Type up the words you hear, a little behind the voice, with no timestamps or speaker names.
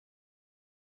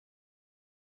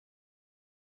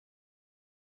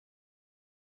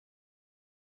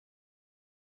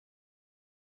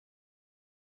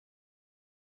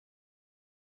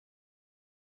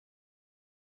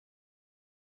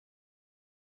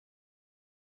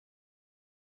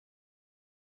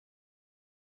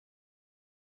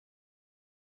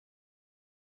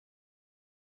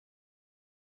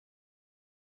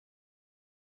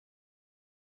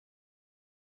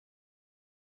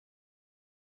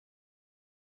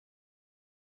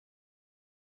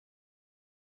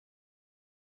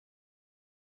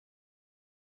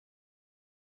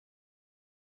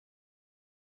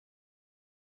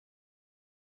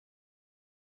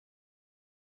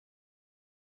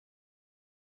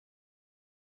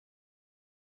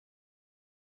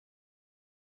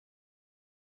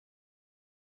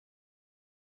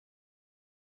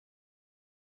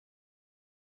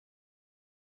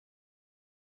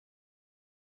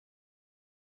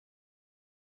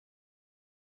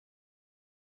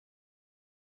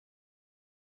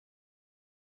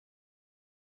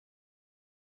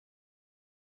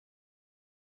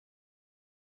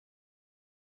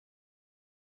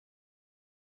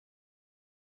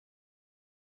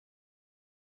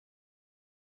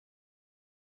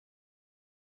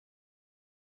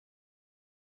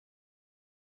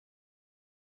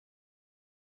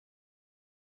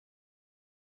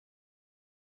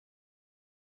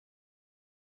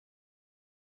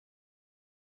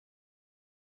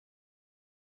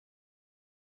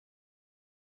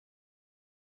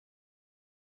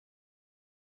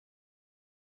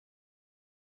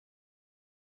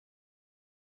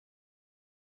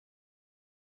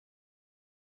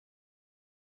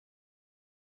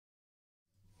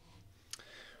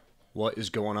What is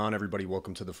going on, everybody?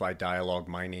 Welcome to the Fight Dialogue.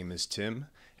 My name is Tim,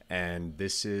 and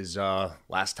this is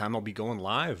last time I'll be going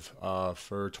live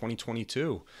for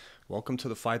 2022. Welcome to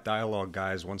the Fight Dialogue,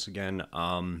 guys. Once again,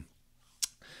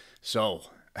 so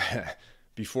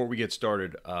before we get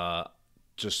started,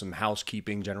 just some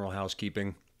housekeeping, general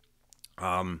housekeeping.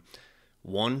 Um,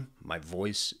 One, my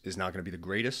voice is not going to be the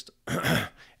greatest,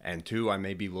 and two, I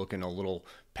may be looking a little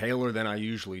paler than I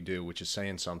usually do, which is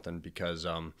saying something because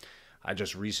I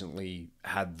just recently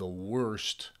had the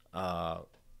worst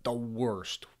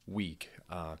week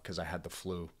because I had the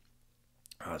flu,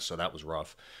 so that was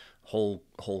rough.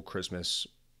 Whole Christmas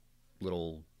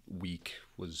little week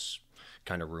was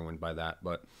kind of ruined by that,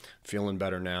 but feeling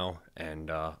better now,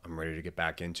 and I'm ready to get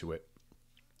back into it.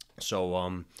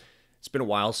 So it's been a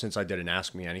while since I did an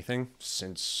Ask Me Anything,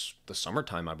 since the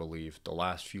summertime, I believe. The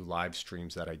last few live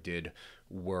streams that I did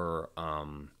were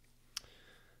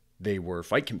they were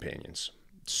fight companions.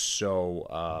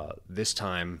 So this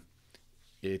time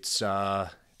it's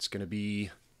gonna be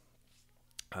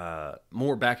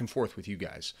more back and forth with you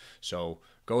guys. So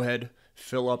go ahead,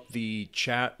 fill up the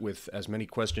chat with as many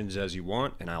questions as you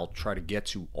want, and I'll try to get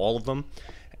to all of them.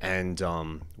 And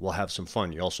we'll have some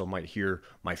fun. You also might hear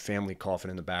my family coughing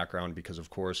in the background because,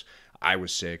 of course, I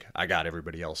was sick. I got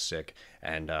everybody else sick.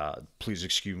 And please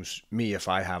excuse me if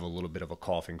I have a little bit of a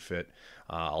coughing fit.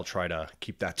 I'll try to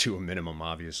keep that to a minimum,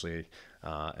 obviously.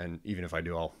 And even if I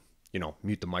do, I'll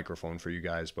mute the microphone for you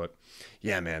guys. But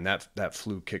yeah, man, that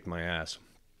flu kicked my ass.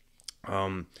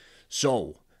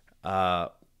 So,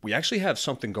 we actually have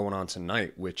something going on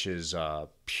tonight, which is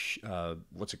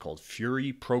what's it called?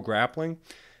 Fury Pro Grappling,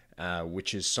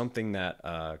 which is something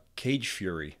that Cage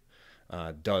Fury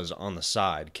does on the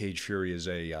side. Cage Fury is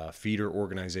a feeder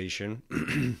organization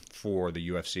for the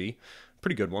UFC,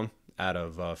 pretty good one out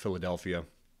of Philadelphia,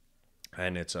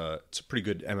 and it's a pretty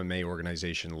good MMA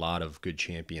organization. A lot of good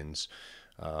champions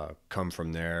come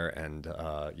from there, and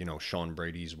Sean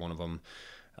Brady's one of them.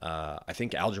 I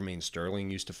think Aljamain Sterling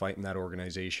used to fight in that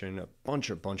organization. A bunch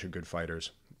of good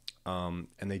fighters, and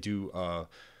they do a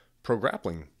pro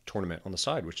grappling tournament on the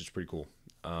side, which is pretty cool.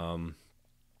 And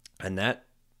that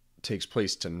takes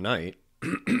place tonight.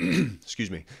 Excuse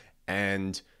me.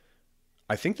 And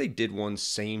I think they did one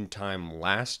same time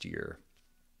last year,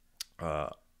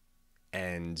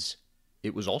 and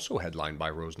it was also headlined by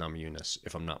Rose Namajunas,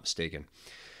 if I'm not mistaken.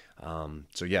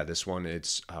 So yeah, this one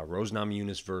it's Rose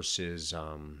Namajunas versus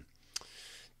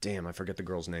damn, I forget the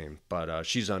girl's name, but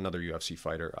she's another UFC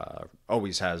fighter.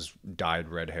 Always has dyed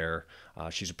red hair.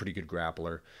 She's a pretty good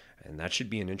grappler, and that should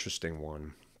be an interesting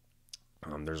one.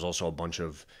 There's also a bunch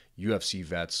of UFC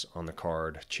vets on the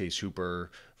card: Chase Hooper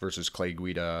versus Clay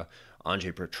Guida,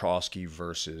 Andre Petrosky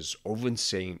versus Ovin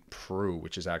St. Preux,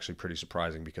 which is actually pretty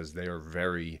surprising because they are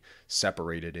very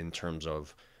separated in terms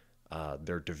of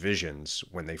their divisions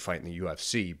when they fight in the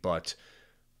UFC, but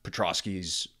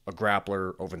Petrosky's a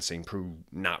grappler, Ovin St. Preux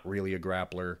not really a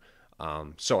grappler.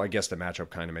 So I guess the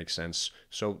matchup kind of makes sense.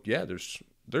 So yeah,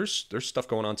 there's stuff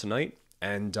going on tonight,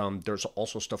 and there's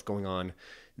also stuff going on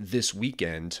this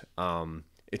weekend.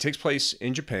 It takes place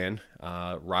in Japan,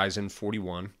 Rizin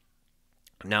 41.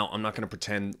 Now, I'm not going to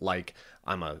pretend like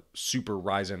I'm a super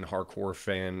Rizin hardcore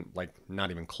fan, like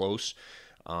not even close.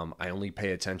 I only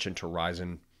pay attention to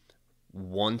Rizin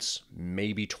once,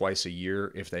 maybe twice a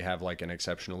year if they have like an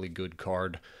exceptionally good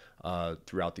card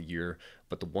throughout the year.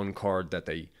 But the one card that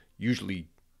they usually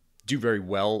do very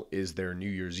well is their New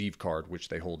Year's Eve card, which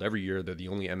they hold every year. They're the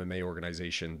only MMA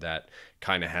organization that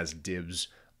kind of has dibs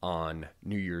on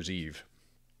New Year's Eve.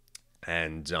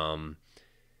 And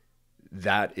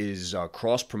that is a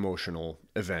cross-promotional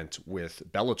event with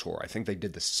Bellator. I think they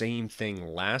did the same thing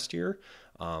last year.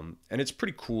 And it's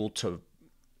pretty cool to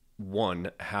one,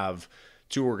 have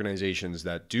two organizations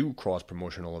that do cross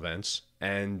promotional events,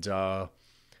 and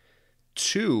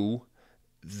two,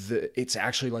 it's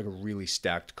actually like a really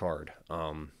stacked card.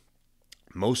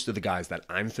 Most of the guys that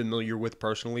I'm familiar with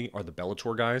personally are the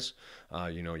Bellator guys.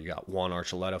 You got Juan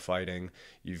Archuleta fighting,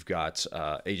 you've got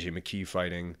AJ McKee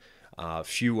fighting, a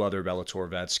few other Bellator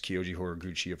vets, Kyoji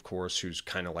Horiguchi, of course, who's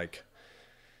kind of like,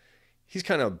 he's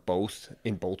kind of both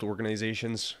in both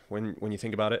organizations when you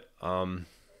think about it.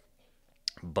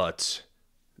 But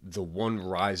the one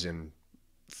Rizin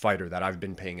fighter that I've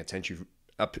been paying attention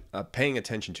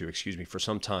to, excuse me, for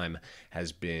some time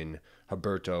has been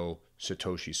Roberto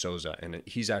Satoshi Souza, and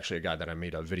he's actually a guy that I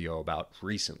made a video about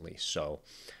recently. So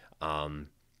I'm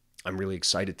really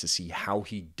excited to see how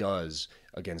he does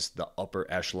against the upper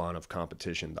echelon of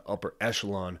competition, the upper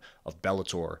echelon of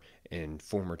Bellator, and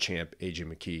former champ AJ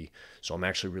McKee. So I'm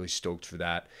actually really stoked for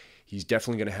that. He's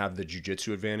definitely going to have the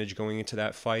jiu-jitsu advantage going into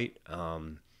that fight.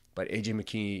 But AJ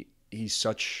McKee, he's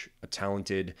such a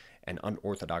talented and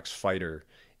unorthodox fighter.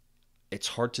 It's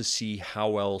hard to see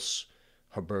how else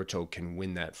Roberto can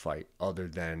win that fight other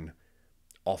than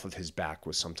off of his back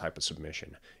with some type of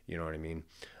submission. You know what I mean?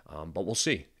 But we'll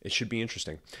see. It should be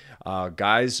interesting.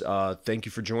 Guys, thank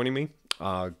you for joining me.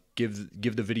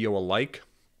 Give the video a like,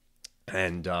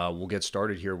 and we'll get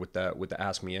started here with the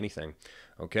Ask Me Anything.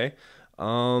 Okay.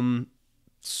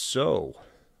 So,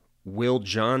 will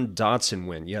John Dodson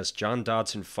win? Yes, John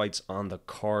Dodson fights on the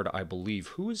card, I believe.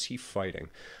 Who is he fighting?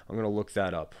 I'm gonna look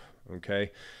that up.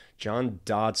 Okay. John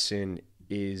Dodson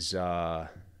is I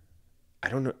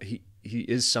don't know. He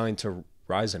is signed to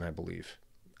Rizin, I believe.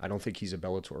 I don't think he's a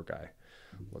Bellator guy.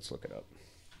 Let's look it up.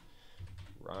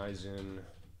 Rizin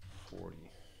 40.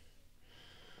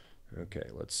 Okay,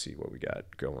 let's see what we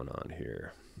got going on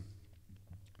here.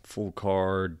 Full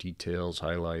card, details,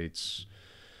 highlights.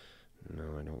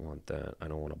 No, I don't want that. I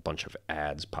don't want a bunch of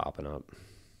ads popping up.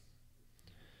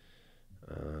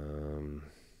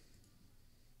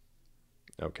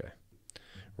 Okay.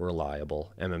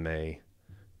 Reliable.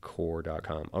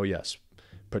 MMAcore.com. Oh, yes.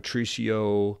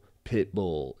 Patricio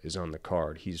Pitbull is on the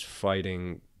card. He's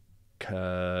fighting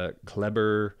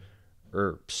Kleber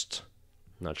Erbst.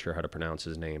 Not sure how to pronounce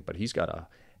his name, but he's got a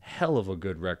hell of a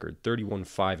good record.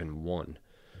 31-5-1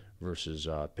 versus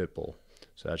Pitbull.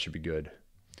 So that should be good.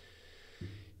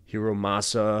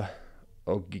 Hiromasa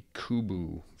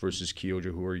Ogikubu versus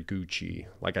Kyoji Horiguchi.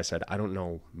 Like I said, I don't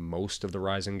know most of the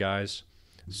Rizin guys,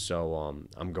 so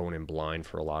I'm going in blind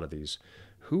for a lot of these.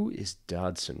 Who is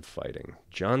Dodson fighting?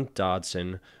 John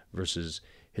Dodson versus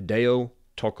Hideo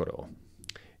Tokoro.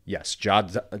 Yes,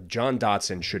 John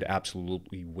Dodson should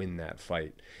absolutely win that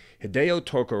fight. Hideo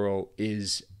Tokoro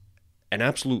is an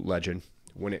absolute legend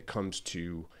when it comes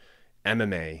to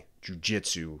MMA,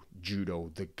 jiu-jitsu,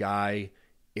 judo. The guy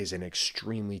is an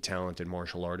extremely talented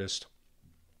martial artist.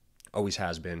 Always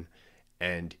has been.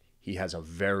 And he has a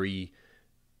very,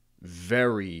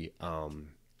 very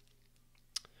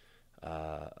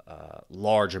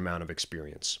large amount of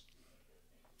experience.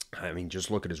 I mean,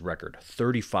 just look at his record.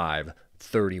 35,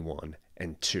 31,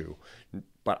 and 2.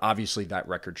 But obviously that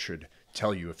record should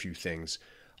tell you a few things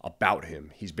about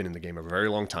him. He's been in the game a very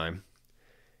long time,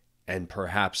 and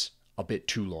perhaps a bit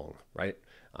too long, right?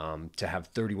 To have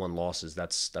 31 losses,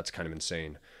 that's kind of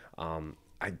insane.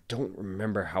 I don't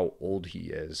remember how old he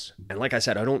is. And like I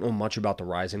said, I don't know much about the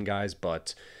Rizin guys,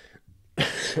 but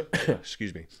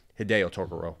excuse me, Hideo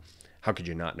Tokoro, how could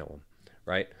you not know him,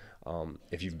 right?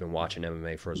 If you've been watching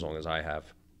MMA for as long as I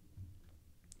have.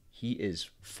 He is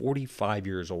 45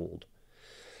 years old.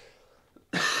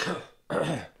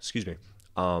 Excuse me.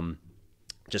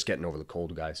 Just getting over the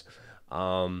cold, guys.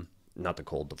 Not the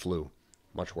cold, the flu.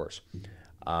 Much worse.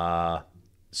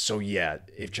 So yeah,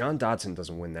 if John Dodson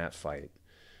doesn't win that fight,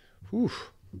 whew,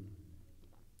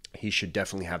 he should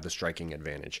definitely have the striking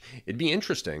advantage. It'd be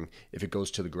interesting if it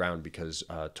goes to the ground because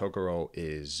Tokoro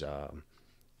is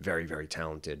very, very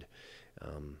talented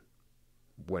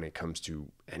when it comes to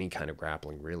any kind of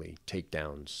grappling, really.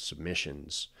 Takedowns,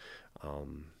 submissions,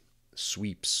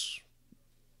 sweeps,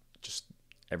 just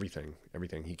everything.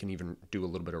 He can even do a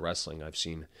little bit of wrestling, I've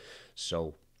seen.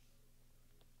 So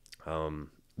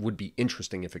would be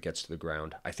interesting if it gets to the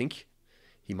ground. I think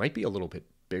he might be a little bit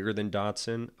bigger than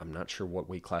Dodson. I'm not sure what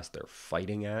weight class they're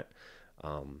fighting at.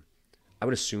 I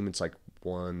would assume it's like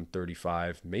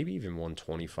 135, maybe even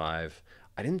 125.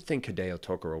 I didn't think Hideo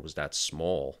Tokoro was that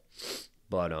small.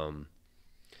 But,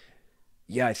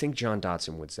 yeah, I think John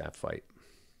Dodson wins that fight.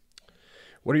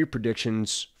 What are your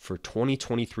predictions for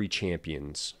 2023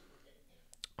 champions?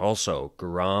 Also,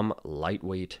 Garam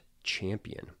lightweight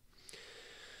champion.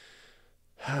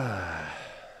 I've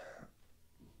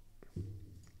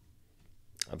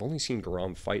only seen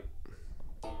Garam fight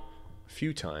a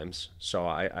few times, so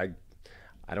I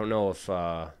don't know if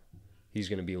he's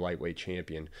going to be lightweight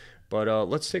champion. But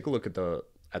let's take a look at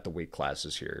the weight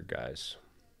classes here, guys.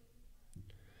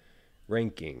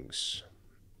 Rankings.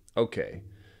 Okay,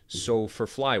 so for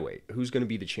flyweight, who's going to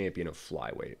be the champion of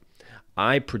flyweight?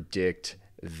 I predict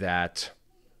that...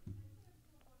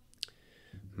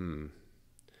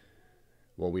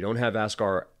 Well, we don't have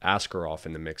Askarov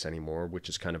in the mix anymore, which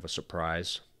is kind of a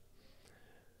surprise.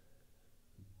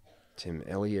 Tim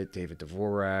Elliott, David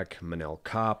Dvorak, Manel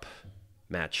Kopp,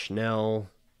 Matt Schnell,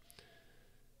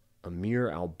 Amir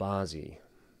Albazi.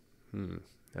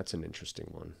 That's an interesting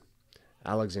one.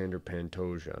 Alexander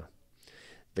Pantoja.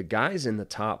 The guys in the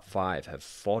top 5 have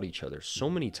fought each other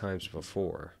so many times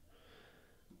before.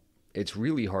 It's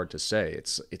really hard to say.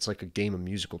 It's like a game of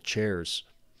musical chairs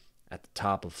at the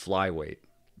top of flyweight.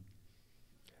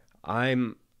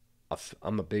 I'm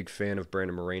I'm a big fan of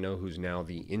Brandon Moreno, who's now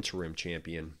the interim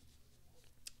champion.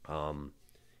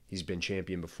 He's been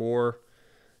champion before.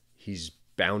 He's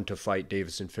bound to fight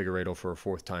Davison Figueiredo for a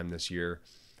fourth time this year.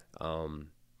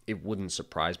 It wouldn't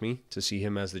surprise me to see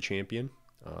him as the champion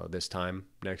this time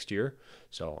next year.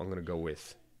 So I'm going to go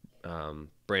with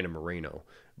Brandon Moreno.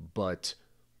 But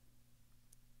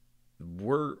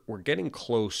we're getting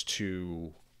close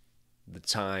to the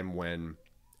time when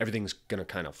everything's going to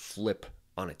kind of flip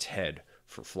on its head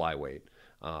for flyweight,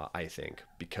 I think,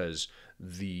 because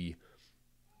the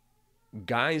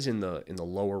guys in the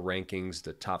lower rankings,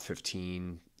 the top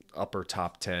 15, upper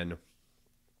top 10,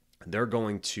 they're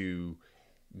going to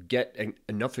get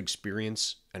enough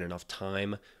experience and enough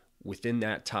time within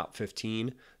that top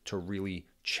 15 to really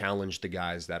challenge the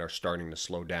guys that are starting to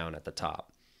slow down at the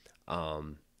top.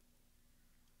 And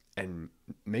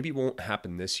maybe it won't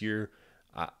happen this year.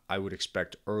 I would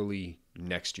expect early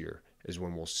next year is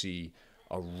when we'll see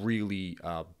a really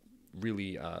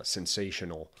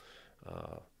sensational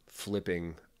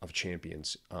flipping of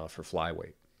champions for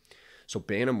flyweight. So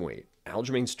bantamweight,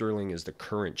 Aljamain Sterling is the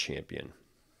current champion.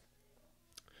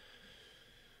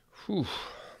 Whew.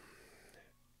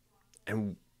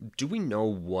 And do we know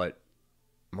what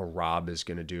Merab is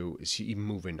going to do? Is he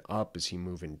moving up? Is he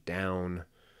moving down?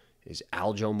 Is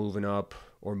Aljo moving up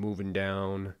or moving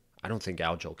down? I don't think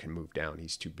Aljo can move down.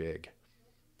 He's too big.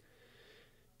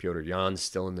 Petr Yan's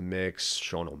still in the mix.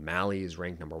 Sean O'Malley is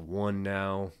ranked number 1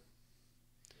 now.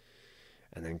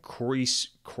 And then Corey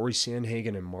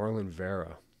Sandhagen and Marlon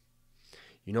Vera.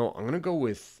 You know, I'm gonna go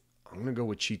with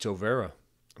Chito Vera.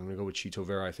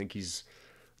 I think he's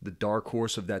the dark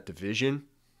horse of that division.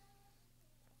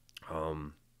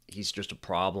 He's just a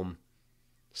problem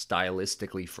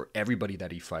stylistically for everybody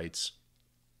that he fights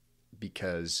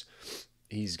because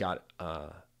he's got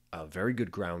a very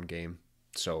good ground game.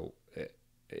 So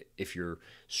if your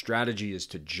strategy is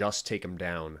to just take him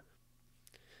down,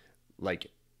 like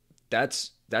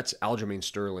that's Aljamain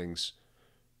Sterling's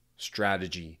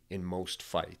strategy in most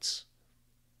fights.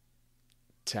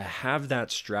 To have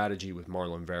that strategy with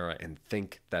Marlon Vera and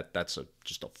think that that's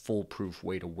just a foolproof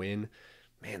way to win,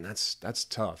 man, that's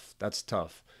tough. That's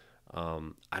tough.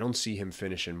 I don't see him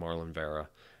finishing Marlon Vera,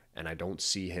 and I don't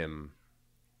see him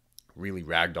really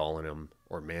ragdolling him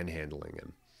or manhandling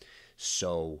him.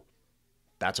 So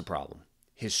that's a problem.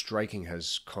 His striking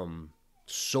has come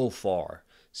so far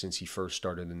since he first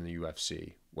started in the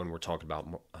UFC when we're talking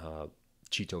about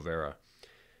Chito Vera.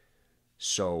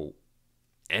 So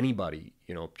anybody,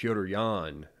 Petr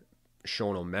Yan,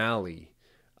 Sean O'Malley,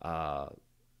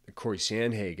 Corey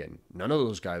Sandhagen, none of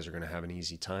those guys are going to have an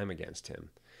easy time against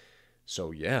him.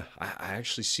 So yeah, I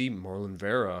actually see Marlon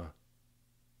Vera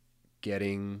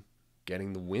getting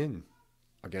the win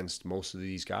against most of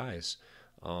these guys.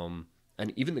 And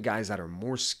even the guys that are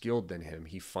more skilled than him,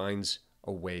 he finds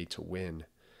a way to win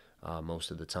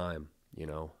most of the time.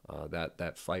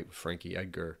 That fight with Frankie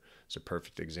Edgar is a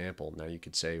perfect example. Now you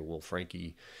could say, well,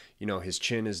 Frankie, his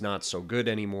chin is not so good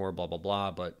anymore, blah, blah,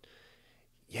 blah. But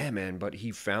yeah, man, but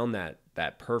he found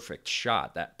that perfect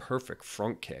shot, that perfect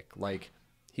front kick. Like,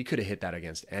 he could have hit that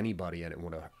against anybody and it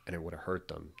would have hurt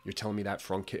them. You're telling me that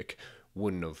front kick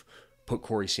wouldn't have put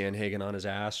Corey Sandhagen on his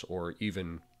ass, or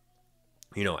even,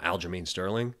 Aljamain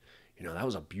Sterling? That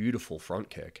was a beautiful front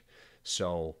kick.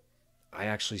 So I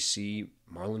actually see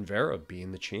Marlon Vera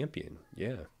being the champion.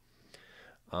 Yeah.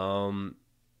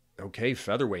 Okay,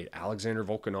 featherweight. Alexander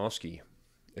Volkanovski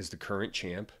is the current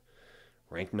champ.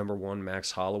 Ranked number 1,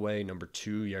 Max Holloway. Number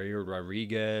 2, Yair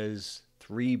Rodriguez.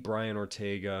 3, Brian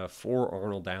Ortega. 4,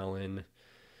 Arnold Allen.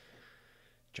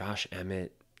 Josh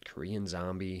Emmett. Korean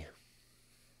Zombie.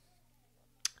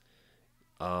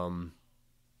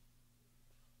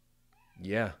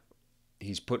 Yeah.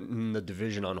 He's putting the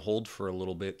division on hold for a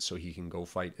little bit so he can go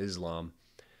fight Islam.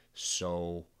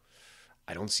 So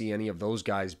I don't see any of those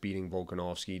guys beating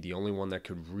Volkanovski. The only one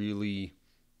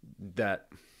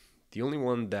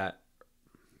that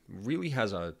really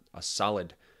has a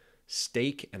solid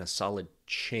stake and a solid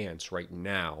chance right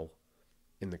now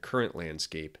in the current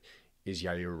landscape is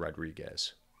Yair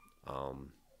Rodriguez.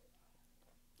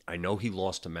 I know he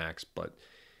lost to Max, but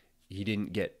he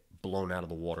didn't get blown out of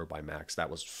the water by Max.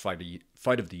 That was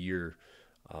fight of the year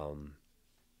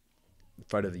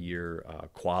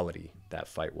quality. That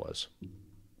fight was.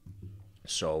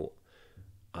 So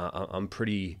I'm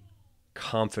pretty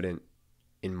confident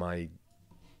in my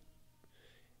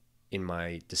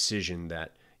decision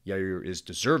that Yair is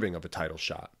deserving of a title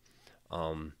shot.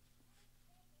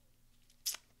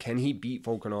 Can he beat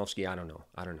Volkanovski? I don't know.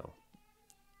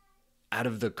 Out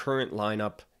of the current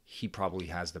lineup, he probably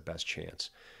has the best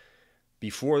chance.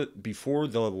 before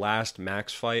the last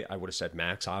Max fight, I would have said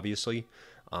Max, obviously.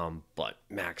 But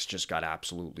Max just got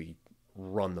absolutely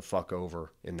run the fuck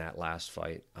over in that last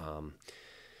fight.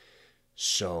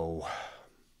 So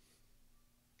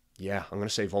yeah, I'm gonna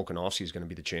say Volkanovski is gonna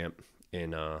be the champ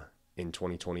in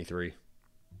 2023.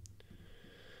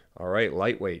 All right,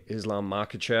 lightweight Islam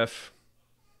Makhachev.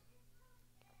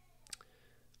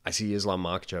 I see Islam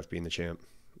Makhachev being the champ.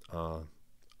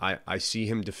 I see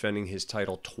him defending his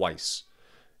title twice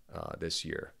this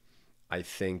year. I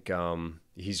think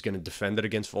he's going to defend it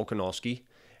against Volkanovski,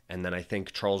 and then I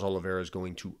think Charles Oliveira is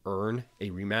going to earn a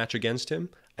rematch against him.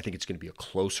 I think it's going to be a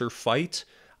closer fight.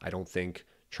 I don't think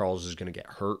Charles is going to get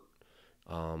hurt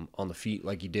on the feet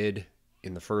like he did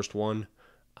in the first one.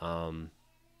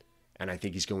 And I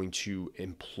think he's going to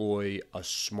employ a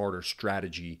smarter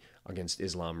strategy against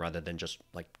Islam rather than just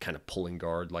like kind of pulling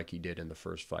guard like he did in the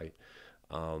first fight.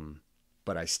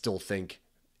 But I still think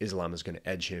Islam is going to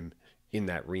edge him in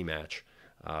that rematch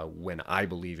when I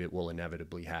believe it will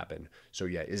inevitably happen. So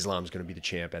yeah, Islam's going to be the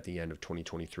champ at the end of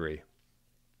 2023.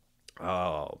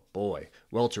 Oh boy,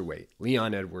 welterweight.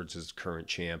 Leon Edwards is current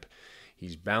champ.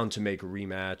 He's bound to make a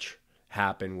rematch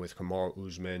happen with Kamaru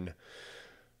Usman.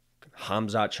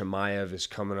 Khamzat Chimaev is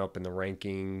coming up in the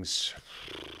rankings.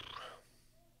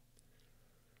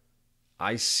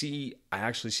 I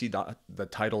actually see the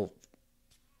title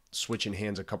switching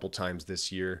hands a couple times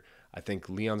this year. I think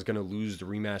Leon's going to lose the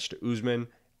rematch to Usman,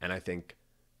 and I think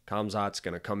Khamzat's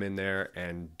going to come in there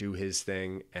and do his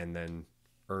thing and then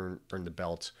earn the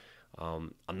belt.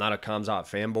 I'm not a Khamzat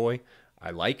fanboy.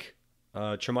 I like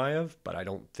Chimaev, but I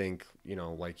don't think,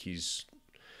 like he's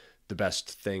the best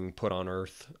thing put on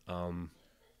earth.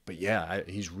 But yeah,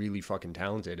 he's really fucking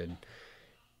talented. And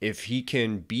if he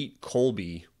can beat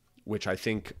Colby, which I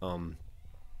think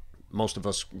most of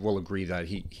us will agree that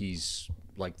he's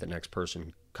like the next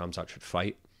person Khamzat should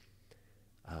fight.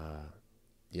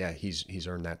 Yeah, he's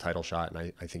earned that title shot,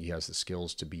 and I think he has the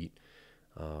skills to beat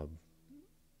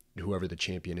whoever the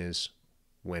champion is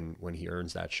when he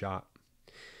earns that shot.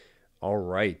 All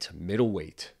right,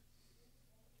 middleweight.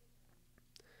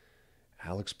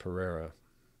 Alex Pereira,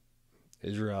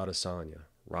 Israel Adesanya,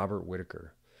 Robert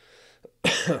Whittaker.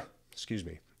 Excuse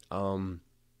me.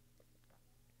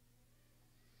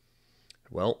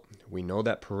 Well, we know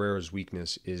that Pereira's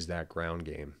weakness is that ground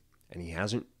game, and he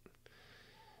hasn't.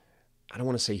 I don't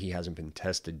want to say he hasn't been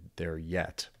tested there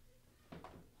yet,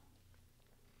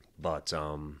 but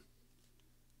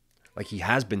like he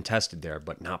has been tested there,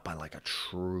 but not by like a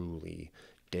truly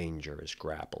dangerous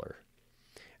grappler.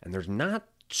 And there's not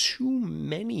too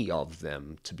many of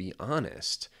them, to be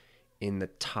honest, in the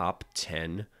top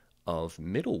 10 of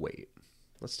middleweight.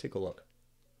 Let's take a look.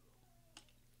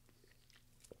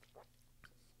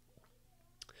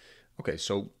 Okay,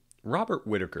 so Robert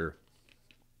Whittaker,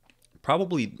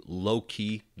 probably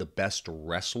low-key the best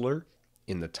wrestler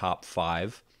in the top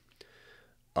 5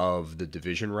 of the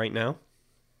division right now.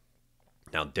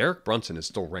 Now, Derek Brunson is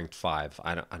still ranked 5.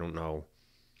 I don't know.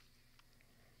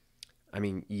 I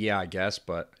mean, yeah, I guess,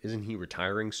 but isn't he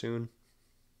retiring soon?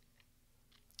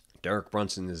 Derek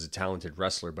Brunson is a talented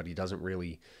wrestler, but he doesn't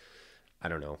really, I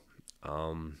don't know.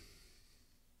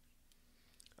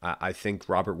 I think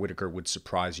Robert Whittaker would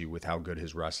surprise you with how good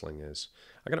his wrestling is.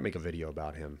 I got to make a video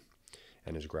about him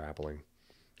and his grappling.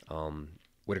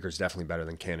 Whittaker's definitely better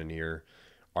than Cannonier,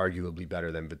 arguably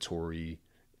better than Vettori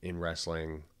in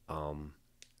wrestling.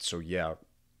 So yeah,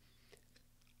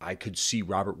 I could see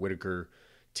Robert Whittaker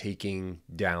taking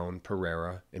down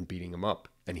Pereira and beating him up.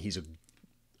 And he's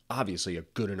obviously a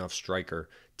good enough striker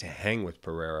to hang with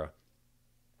Pereira.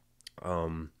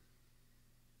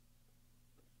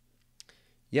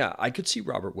 Yeah, I could see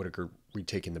Robert Whittaker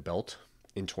retaking the belt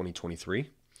in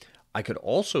 2023. I could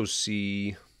also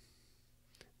see...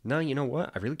 No, you know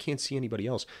what? I really can't see anybody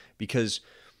else. Because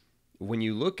when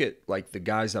you look at like the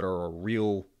guys that are a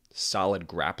real solid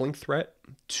grappling threat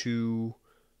to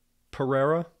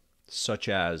Pereira, such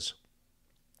as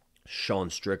Sean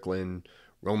Strickland,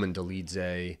 Roman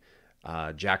Dolidze,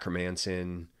 Jack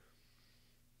Hermanson,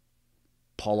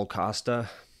 Paulo Costa.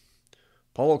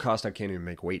 Paulo Costa can't even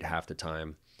make weight half the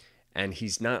time. And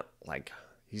he's not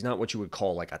what you would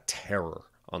call like a terror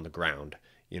on the ground.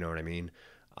 You know what I mean?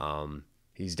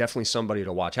 He's definitely somebody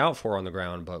to watch out for on the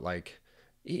ground, but like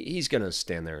he's going to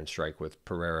stand there and strike with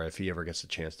Pereira if he ever gets a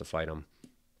chance to fight him.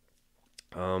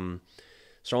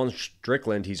 Sean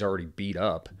Strickland, he's already beat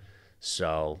up,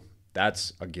 so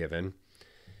that's a given.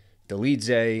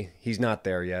 Dolidze, he's not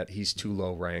there yet. He's too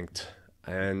low ranked.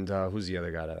 And who's the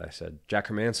other guy that I said? Jack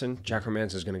Hermanson. Jack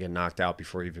Hermanson is going to get knocked out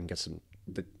before he even gets him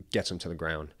to the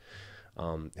ground.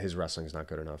 His wrestling's not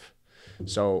good enough.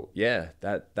 So yeah,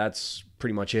 that's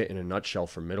pretty much it in a nutshell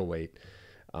for middleweight.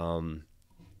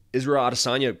 Israel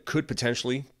Adesanya could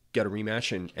potentially get a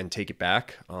rematch and take it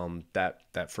back.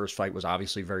 That first fight was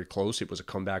obviously very close. It was a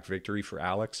comeback victory for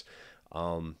Alex.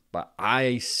 But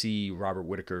I see Robert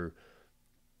Whittaker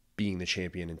being the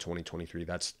champion in 2023.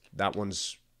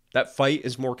 That fight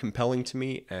is more compelling to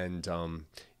me, and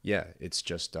yeah, it's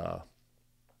just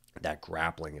that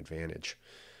grappling advantage.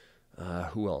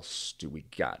 Who else do we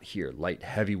got here? Light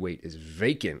heavyweight is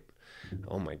vacant.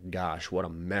 Oh my gosh, what a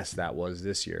mess that was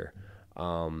this year.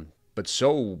 But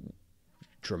so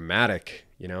dramatic,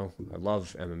 you know. I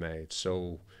love MMA. It's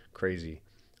so crazy.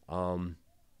 I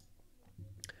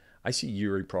see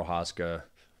Yuri Prohaska.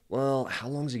 Well, how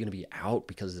long is he going to be out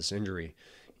because of this injury?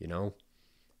 You know,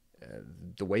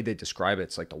 the way they describe it,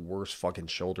 it's like the worst fucking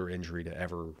shoulder injury to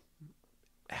ever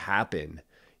happen.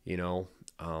 You know,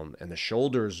 and the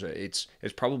shoulders, it's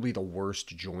probably the worst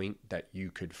joint that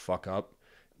you could fuck up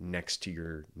next to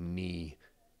your knee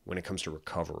when it comes to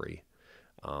recovery.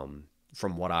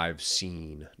 From what I've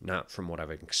seen, not from what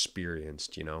I've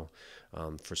experienced, you know.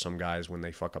 For some guys, when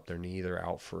they fuck up their knee, they're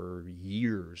out for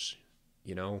years,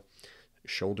 you know.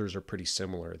 Shoulders are pretty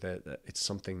similar. That it's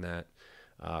something that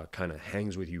kind of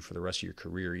hangs with you for the rest of your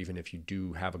career, even if you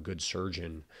do have a good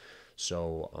surgeon.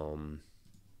 So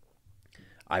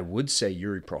I would say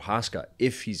Yuri Prohaska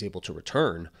if he's able to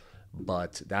return,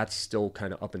 but that's still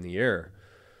kind of up in the air.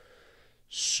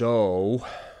 So,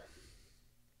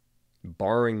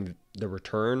 barring the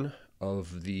return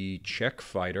of the Czech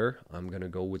fighter, I'm going to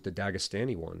go with the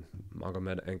Dagestani one,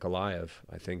 Magomed Ankalaev.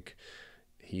 I think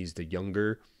he's the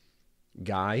younger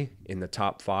guy in the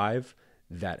top 5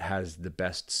 that has the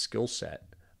best skill set.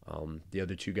 The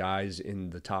other 2 guys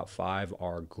in the top 5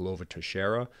 are Glover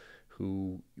Teixeira,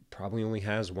 who probably only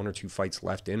has 1 or 2 fights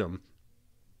left in him.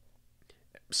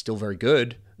 Still very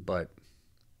good, but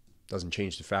doesn't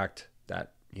change the fact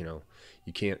that, you know,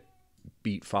 you can't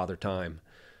beat Father Time.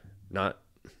 Not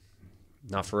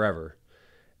forever.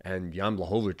 And Jan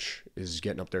Blachowicz is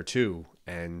getting up there too.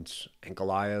 And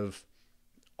Ankalaev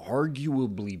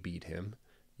arguably beat him.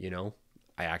 You know,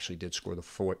 I actually did score the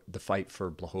fight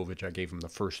for Blachowicz. I gave him the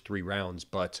first 3 rounds,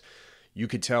 but you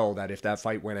could tell that if that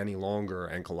fight went any longer,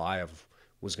 Ankalaev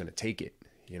was going to take it.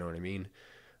 You know what I mean?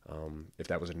 If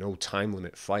that was a no time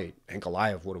limit fight,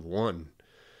 Ankalaev would have won.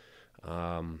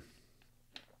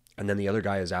 And then the other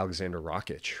guy is Alexander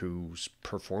Rakic, whose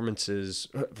performances,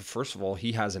 first of all,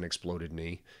 he has an exploded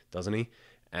knee, doesn't he?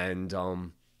 And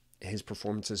his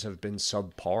performances have been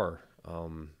subpar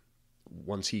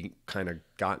once he kind of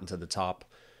got into the top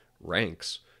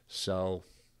ranks. So,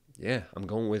 yeah, I'm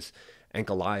going with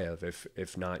Ankalaev,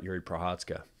 if not Yuri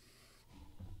Prohaska.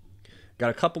 Got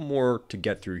a couple more to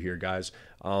get through here, guys.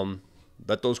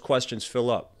 Let those questions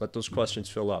fill up.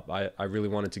 I really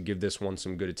wanted to give this one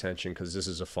some good attention because this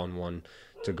is a fun one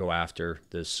to go after.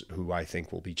 This, who I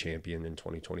think will be champion in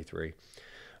 2023.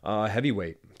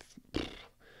 Heavyweight.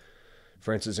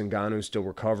 Francis Ngannou still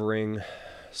recovering.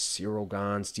 Cyril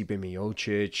Gane, Stipe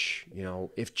Miocic. You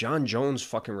know, if John Jones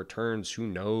fucking returns, who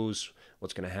knows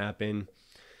what's going to happen.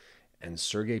 And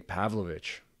Sergey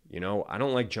Pavlovich. You know, I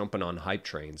don't like jumping on hype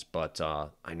trains, but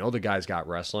I know the guy's got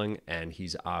wrestling, and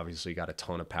he's obviously got a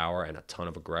ton of power and a ton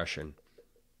of aggression.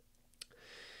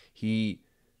 He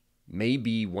may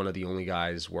be one of the only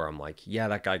guys where I'm like, yeah,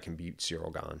 that guy can beat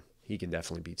Cyril Gane. He can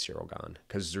definitely beat Cyril Gane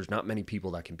because there's not many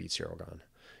people that can beat Cyril Gane.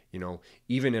 You know,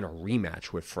 even in a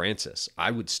rematch with Francis,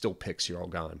 I would still pick Cyril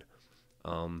Gane.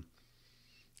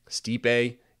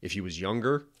 Stipe, if he was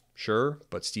younger, sure,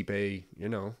 but Stipe, you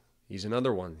know, he's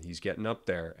another one. He's getting up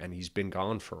there, and he's been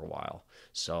gone for a while.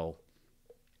 So,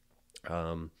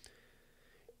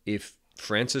 if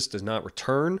Francis does not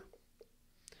return,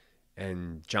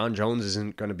 and John Jones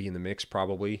isn't going to be in the mix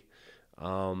probably,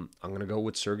 I'm going to go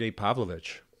with Sergey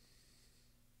Pavlovich.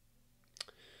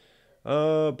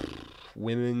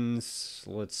 Women's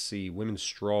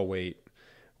strawweight.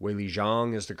 Weili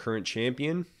Zhang is the current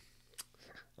champion.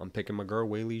 I'm picking my girl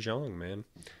Weili Zhang, man.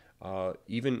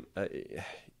 Even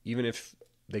if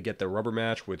they get the rubber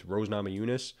match with Rose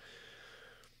Namajunas,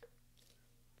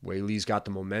 Weili's got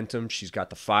the momentum. She's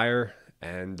got the fire.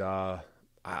 And I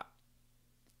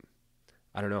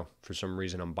don't know. For some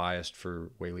reason, I'm biased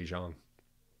for Weili Zhang.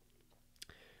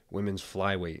 Women's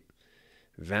flyweight.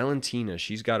 Valentina,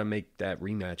 she's got to make that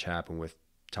rematch happen with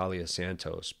Talia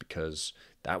Santos because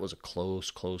that was a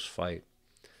close fight.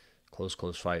 Close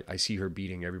fight. I see her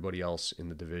beating everybody else in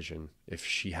the division if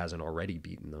she hasn't already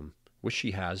beaten them, which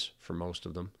she has for most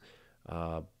of them,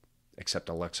 except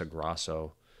Alexa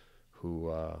Grasso,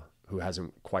 who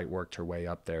hasn't quite worked her way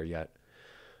up there yet.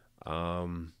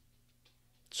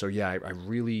 So yeah,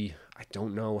 I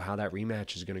don't know how that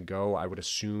rematch is going to go. I would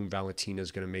assume Valentina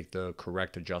is going to make the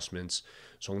correct adjustments.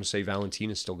 So I'm going to say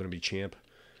Valentina is still going to be champ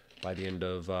by the end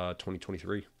of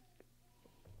 2023.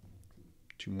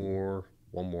 Two more,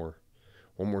 one more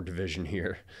division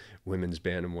here, women's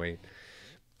bantamweight.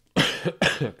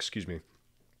 Excuse me.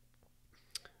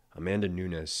 Amanda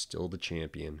Nunes still the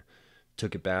champion.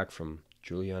 Took it back from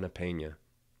Juliana Pena.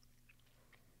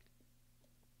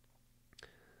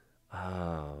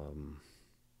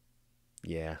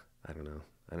 Yeah, I don't know.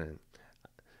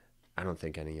 I don't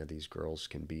think any of these girls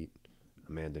can beat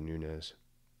Amanda Nunes.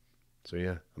 So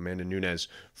yeah, Amanda Nunes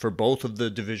for both of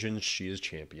the divisions she is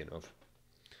champion of.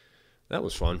 That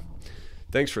was fun.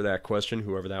 Thanks for that question,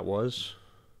 whoever that was.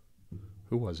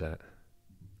 Who was that?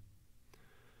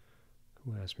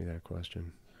 Who asked me that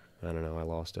question? I don't know. I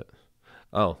lost it.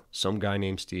 Oh, some guy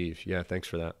named Steve. Yeah, thanks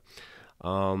for that.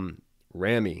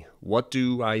 Rami, what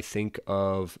do I think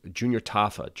of Junior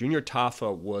Tafa? Junior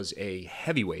Tafa was a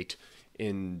heavyweight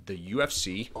in the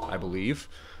UFC, I believe,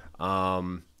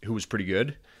 who was pretty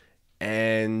good.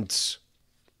 And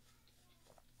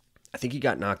I think he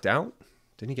got knocked out.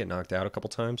 Didn't he get knocked out a couple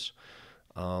times?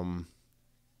 But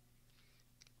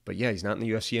yeah, he's not in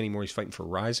the UFC anymore. He's fighting for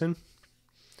Rizin.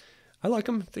 I like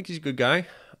him. I think he's a good guy.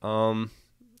 Or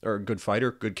a good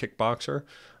fighter, good kickboxer.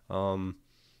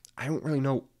 I don't really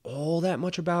know all that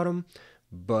much about him,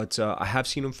 but I have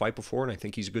seen him fight before, and I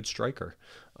think he's a good striker.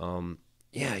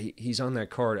 Yeah, he's on that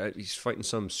card. He's fighting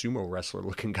some sumo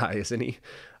wrestler-looking guy, isn't he?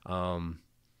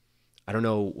 I don't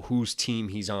know whose team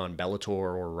he's on, Bellator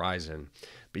or Rizin.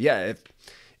 But yeah, if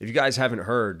you guys haven't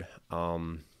heard,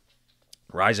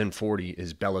 Rizin 40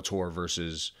 is Bellator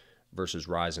versus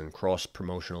Rizin,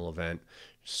 cross-promotional event.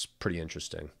 It's pretty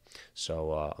interesting.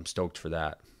 So I'm stoked for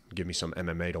that. Give me some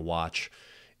MMA to watch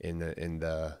in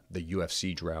the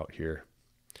UFC drought here.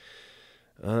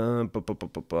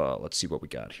 Let's see what we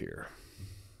got here.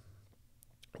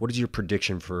 What is your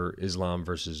prediction for Islam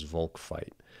versus Volk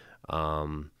fight?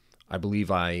 I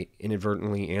believe I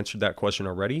inadvertently answered that question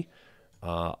already.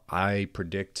 I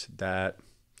predict that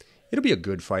it'll be a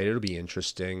good fight. It'll be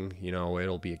interesting.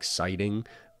 It'll be exciting.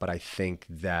 But I think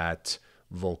that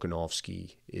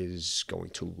Volkanovski is going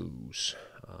to lose.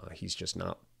 He's just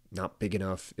not big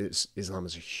enough. Islam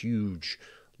is a huge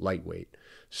lightweight.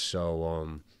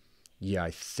 So, yeah,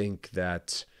 I think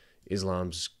that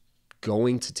Islam's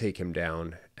going to take him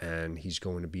down, and he's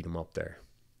going to beat him up there.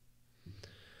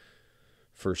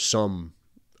 For some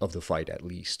of the fight, at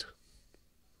least.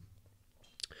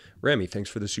 Rami, thanks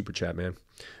for the super chat, man.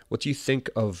 What do you think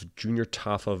of Junior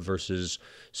Tafa versus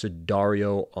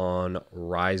Sidario on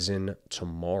Rizin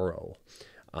tomorrow?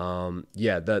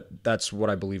 Yeah, that's what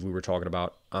I believe we were talking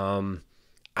about. I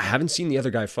haven't seen the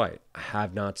other guy fight. I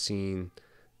have not seen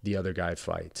the other guy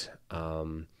fight.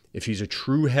 If he's a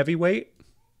true heavyweight,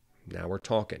 now we're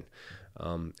talking.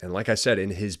 And like I said,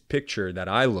 in his picture that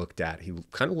I looked at, he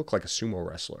kind of looked like a sumo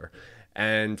wrestler.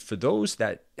 And for those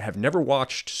that have never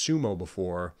watched sumo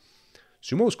before,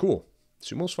 sumo's cool.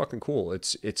 Sumo's fucking cool.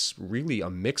 It's really a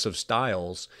mix of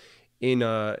styles in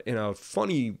a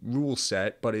funny rule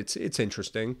set, but it's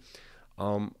interesting.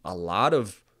 A lot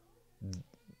of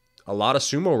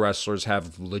sumo wrestlers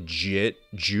have legit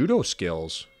judo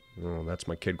skills. Oh, that's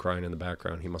my kid crying in the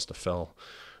background. He must have fell.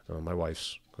 My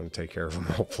wife's going to take care of him,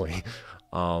 hopefully.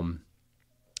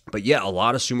 But yeah, a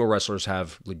lot of sumo wrestlers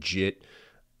have legit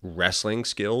wrestling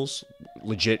skills,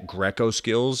 legit Greco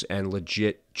skills, and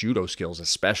legit judo skills,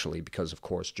 especially because, of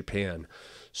course, Japan.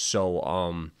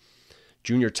 So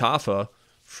Junior Tafa,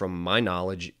 from my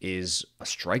knowledge, is a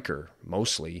striker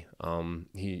mostly.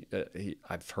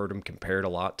 I've heard him compared a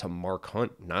lot to Mark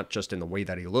Hunt, not just in the way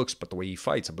that he looks, but the way he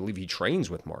fights. I believe he trains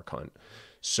with Mark Hunt.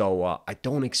 So I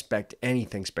don't expect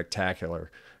anything spectacular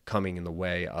coming in the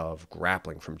way of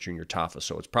grappling from Junior Tafa.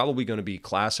 So it's probably going to be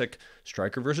classic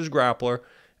striker versus grappler,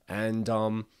 and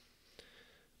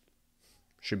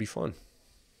should be fun.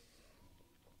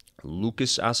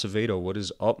 Lucas Acevedo, what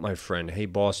is up, my friend? Hey,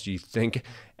 boss, do you think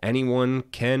anyone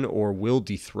can or will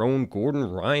dethrone Gordon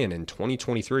Ryan in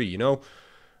 2023?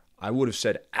 I would have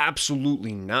said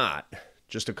absolutely not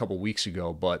just a couple weeks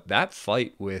ago, but that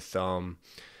fight with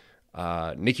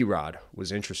Nicky Rod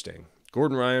was interesting.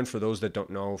 Gordon Ryan, for those that don't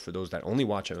know, for those that only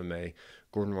watch MMA,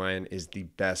 Gordon Ryan is the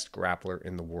best grappler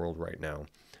in the world right now.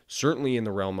 Certainly in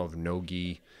the realm of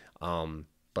no-gi.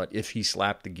 But if he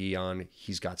slapped the gi on,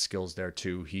 he's got skills there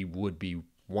too. He would be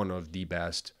one of the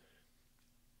best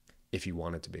if he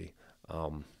wanted to be.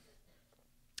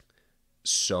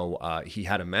 So he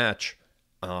had a match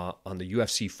on the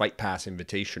UFC Fight Pass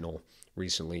Invitational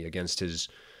recently against his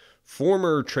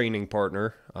former training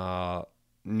partner,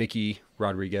 Nikki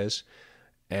Rodriguez,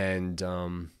 and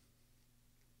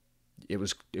it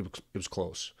was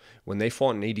close. When they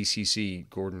fought in ADCC,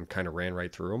 Gordon kind of ran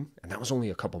right through him, and that was only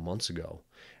a couple months ago.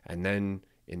 And then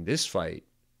in this fight,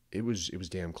 it was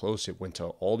damn close. It went to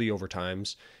all the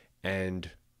overtimes, and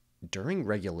during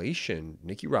regulation,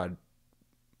 Nicky Rod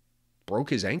broke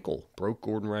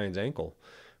Gordon Ryan's ankle,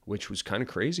 which was kind of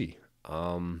crazy.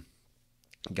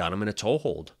 Got him in a toe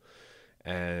hold,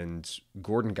 and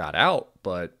Gordon got out,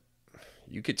 but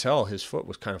you could tell his foot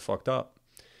was kind of fucked up.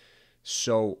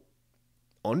 So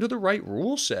under the right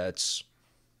rule sets,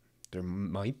 there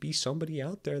might be somebody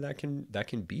out there that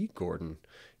can beat Gordon,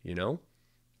 you know?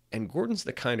 And Gordon's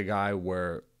the kind of guy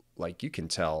where, like, you can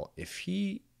tell if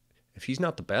he's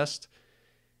not the best,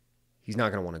 he's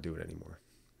not going to want to do it anymore.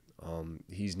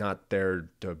 He's not there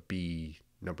to be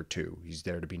number two. He's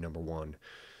there to be number one.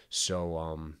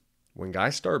 So when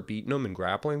guys start beating him and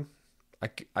grappling,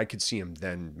 I could see him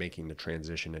then making the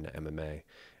transition into MMA.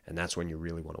 And that's when you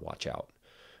really want to watch out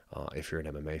if you're an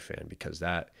MMA fan, because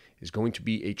that is going to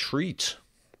be a treat.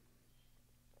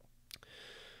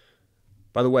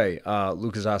 By the way,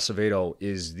 Lucas Acevedo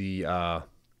is the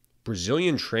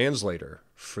Brazilian translator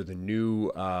for the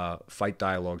new Fight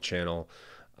Dialogue channel.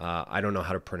 I don't know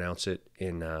how to pronounce it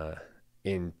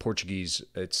in Portuguese.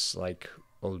 It's like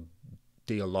O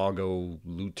Dialogo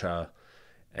Luta,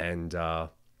 and I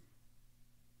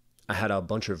had a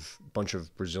bunch of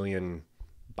Brazilian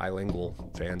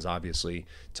bilingual fans obviously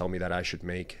tell me that I should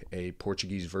make a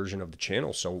Portuguese version of the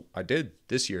channel, so I did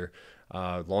this year.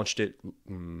 Launched it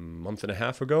a month and a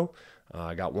half ago.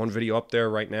 I got one video up there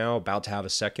right now, about to have a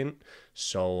second.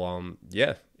 So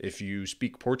yeah, if you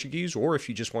speak Portuguese or if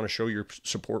you just want to show your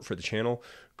support for the channel,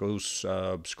 go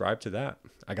subscribe to that.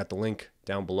 I got the link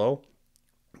down below.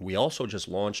 We also just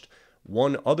launched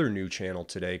one other new channel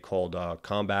today called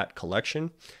Combat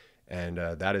Collection. And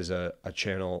that is a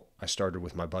channel I started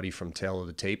with my buddy from Tale of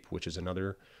the Tape, which is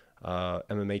another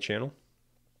MMA channel.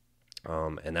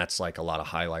 And that's like a lot of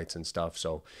highlights and stuff.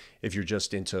 So if you're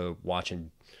just into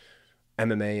watching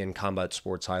MMA and combat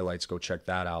sports highlights, go check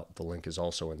that out. The link is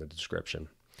also in the description.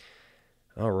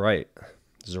 All right.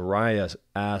 Zariah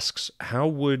asks, how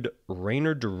would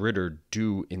Rainer de Ritter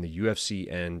do in the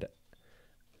UFC and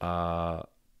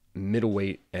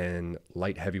middleweight and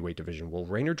light heavyweight division? Well,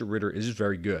 Rainer de Ritter is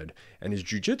very good, and his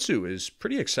jiu-jitsu is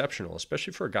pretty exceptional,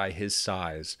 especially for a guy his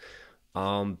size.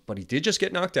 But he did just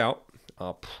get knocked out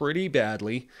pretty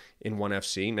badly in ONE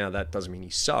FC. Now, that doesn't mean he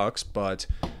sucks, but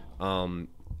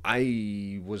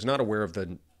I was not aware of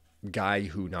the guy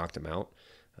who knocked him out.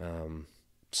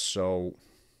 So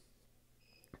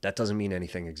that doesn't mean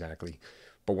anything exactly.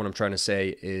 But what I'm trying to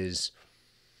say is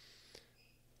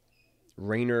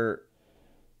Rainer,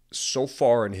 so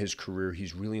far in his career,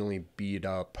 he's really only beat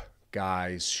up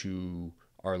guys who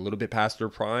are a little bit past their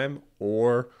prime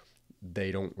or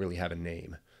they don't really have a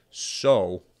name.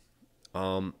 So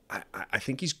I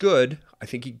think he's good. I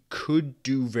think he could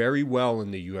do very well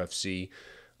in the UFC,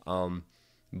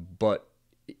 but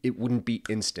it wouldn't be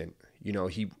instant. You know,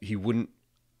 he wouldn't,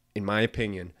 in my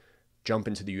opinion, jump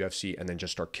into the UFC and then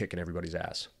just start kicking everybody's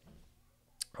ass.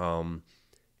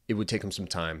 It would take him some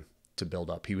time to build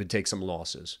up. He would take some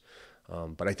losses,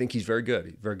 but I think he's very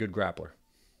good. Very good grappler.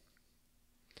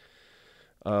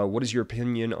 What is your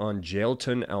opinion on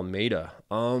Jailton Almeida?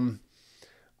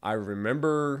 I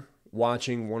remember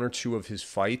watching one or two of his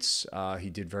fights. He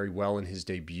did very well in his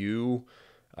debut.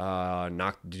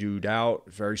 Knocked the dude out.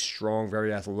 Very strong,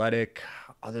 very athletic.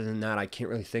 Other than that, I can't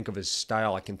really think of his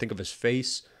style. I can think of his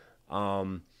face.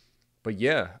 But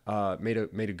yeah, made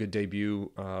a good debut.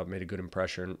 Made a good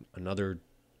impression. Another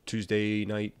Tuesday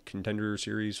night contender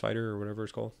series fighter or whatever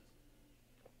it's called.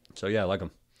 So yeah, I like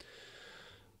him.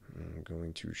 I'm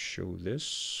going to show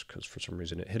this because for some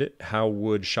reason it hit it. How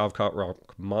would Shavkat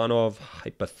Rakhmonov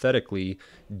hypothetically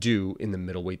do in the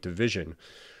middleweight division?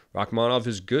 Rakhmonov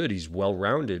is good. He's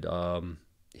well-rounded.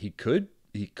 He could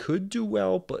do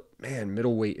well, but man,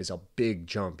 middleweight is a big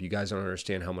jump. You guys don't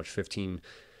understand how much 15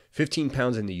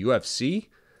 pounds in the UFC.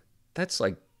 That's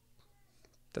like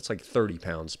 30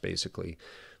 pounds basically,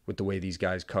 with the way these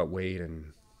guys cut weight,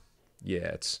 and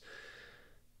yeah,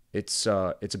 it's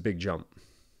a big jump.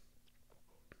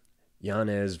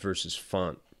 Yanez versus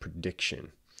Font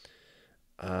prediction.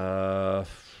 Yanez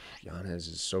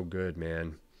is so good,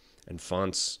 man. And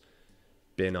Font's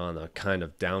been on a kind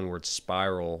of downward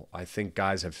spiral. I think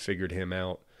guys have figured him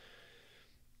out.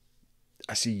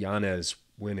 I see Yanez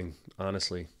winning,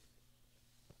 honestly.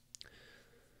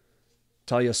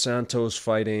 Talia Santos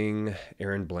fighting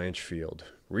Aaron Blanchfield.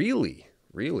 Really?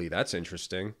 Really? That's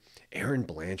interesting. Erin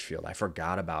Blanchfield. I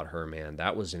forgot about her, man.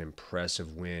 That was an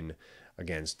impressive win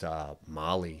against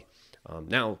Molly.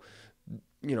 Now,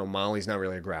 Molly's not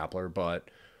really a grappler, but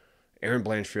Erin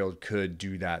Blanchfield could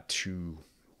do that to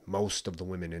most of the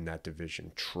women in that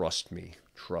division. Trust me.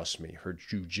 Trust me. Her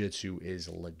jiu-jitsu is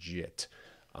legit.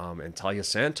 And Talia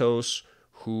Santos,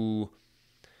 who,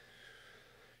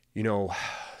 you know,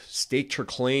 staked her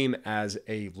claim as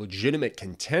a legitimate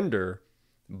contender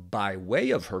by way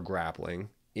of her grappling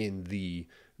in the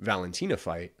Valentina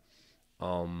fight.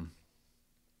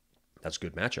 That's a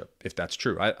good matchup if that's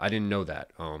true. I didn't know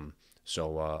that.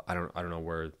 So I don't know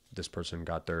where this person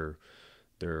got their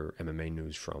MMA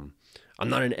news from. I'm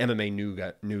not an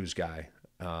MMA news guy.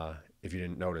 If you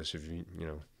didn't notice, if you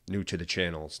new to the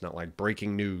channel, it's not like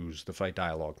breaking news, the fight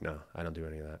dialogue. No, I don't do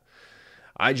any of that.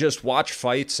 I just watch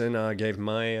fights and gave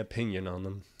my opinion on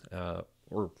them,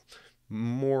 or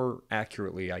more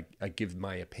accurately, I give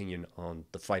my opinion on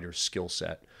the fighter's skill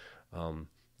set.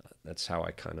 That's how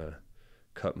I kind of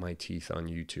cut my teeth on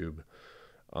YouTube.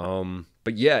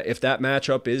 But yeah, if that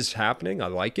matchup is happening, I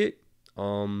like it.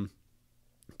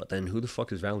 But then who the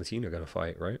fuck is Valentina gonna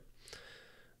fight, right?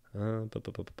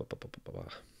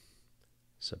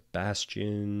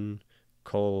 Sebastian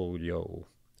Colio.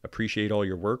 Appreciate all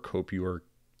your work. Hope you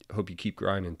keep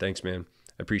grinding. Thanks, man.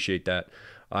 I appreciate that.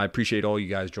 I appreciate all you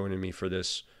guys joining me for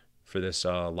this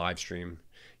live stream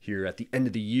here at the end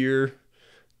of the year,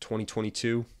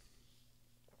 2022.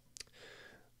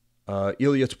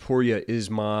 Ilya Topuria is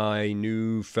my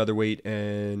new featherweight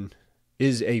and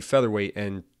is a featherweight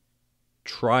and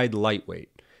tried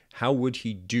lightweight. How would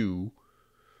he do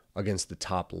against the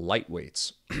top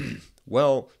lightweights?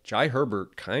 Well, Jai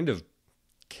Herbert kind of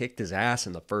kicked his ass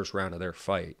in the first round of their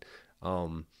fight. I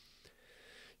don't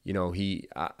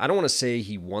want to say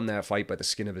he won that fight by the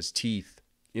skin of his teeth,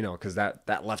 because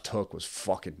that left hook was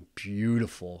fucking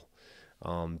beautiful.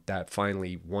 That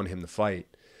finally won him the fight.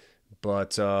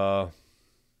 But,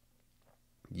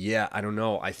 yeah, I don't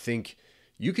know. I think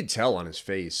you could tell on his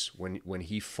face when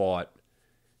he fought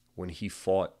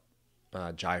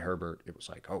Jai Herbert, it was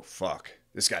like, oh, fuck,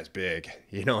 this guy's big.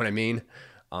 You know what I mean?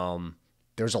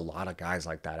 There's a lot of guys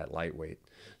like that at lightweight.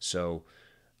 So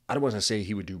I don't want to say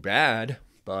he would do bad,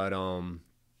 but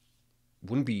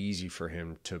wouldn't be easy for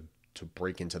him to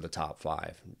break into the top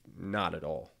 5. Not at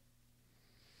all.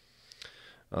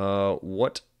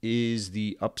 What is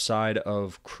the upside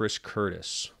of Chris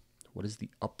Curtis? What is the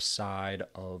upside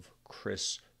of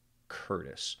Chris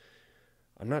Curtis?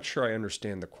 I'm not sure I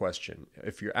understand the question.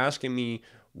 If you're asking me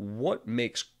what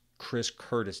makes Chris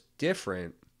Curtis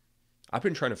different, I've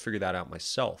been trying to figure that out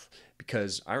myself,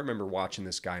 because I remember watching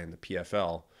this guy in the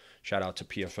PFL. Shout out to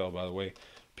PFL, by the way.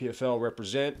 PFL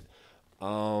represent.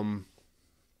 And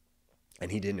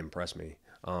he didn't impress me.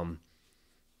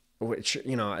 Which,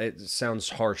 it sounds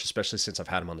harsh, especially since I've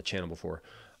had him on the channel before.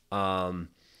 Aldrich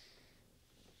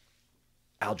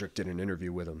did an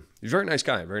interview with him. He's a very nice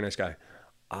guy, very nice guy.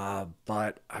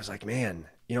 But I was like, man,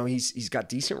 he's got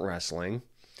decent wrestling.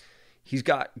 He's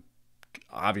got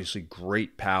obviously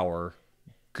great power,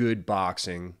 good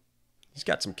boxing. He's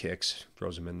got some kicks,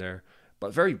 throws him in there,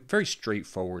 but very, very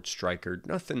straightforward striker.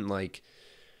 Nothing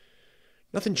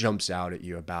jumps out at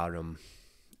you about him.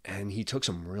 And he took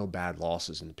some real bad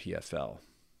losses in the PFL.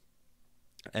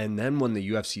 And then when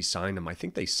the UFC signed him, I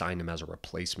think they signed him as a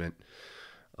replacement.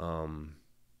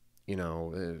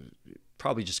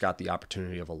 Probably just got the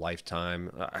opportunity of a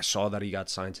lifetime. I saw that he got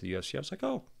signed to the UFC. I was like,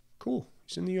 oh, cool.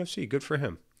 He's in the UFC. Good for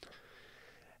him.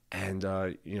 And,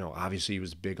 obviously he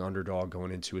was a big underdog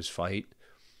going into his fight.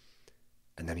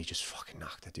 And then he just fucking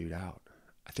knocked the dude out.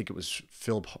 I think it was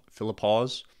Philip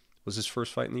Hawes was his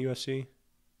first fight in the UFC.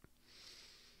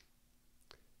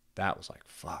 That was like,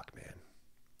 fuck, man.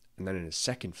 And then in his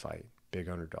second fight, big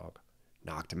underdog,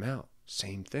 knocked him out.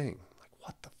 Same thing. Like,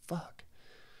 what the fuck?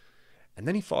 And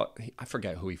then he fought, I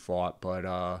forget who he fought,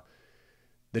 but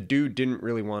the dude didn't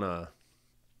really want to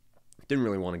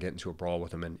get into a brawl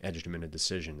with him and edged him in a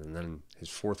decision. And then his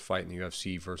fourth fight in the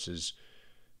UFC versus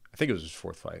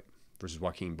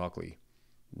Joaquin Buckley,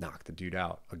 knocked the dude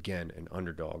out. Again, an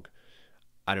underdog.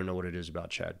 I don't know what it is about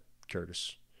Chad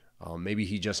Curtis. Maybe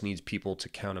he just needs people to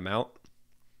count him out,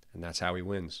 and that's how he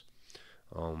wins.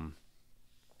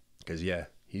 Because, yeah,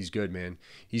 he's good, man.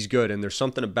 He's good, and there's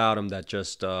something about him that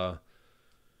just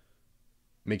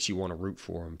makes you want to root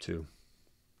for him, too.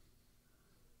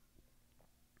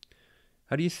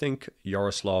 How do you think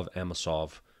Yaroslav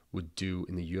Amosov would do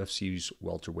in the UFC's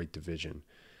welterweight division?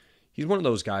 He's one of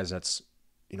those guys that's,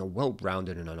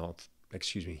 well-rounded enough.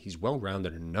 He's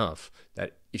well-rounded enough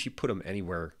that if you put him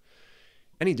anywhere,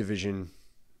 any division,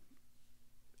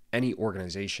 any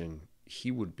organization,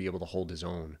 he would be able to hold his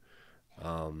own.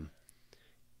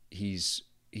 He's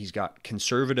got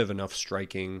conservative enough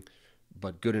striking,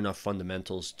 but good enough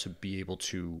fundamentals to be able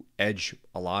to edge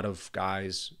a lot of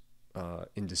guys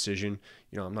in decision.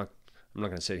 I'm not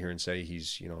going to sit here and say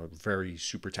he's a very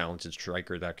super talented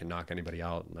striker that can knock anybody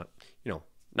out. Not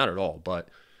at all. But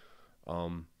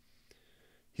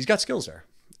he's got skills there,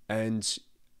 and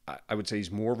I would say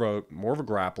he's more of a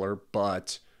grappler,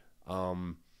 but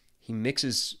he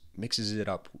mixes it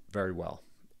up very well.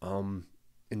 In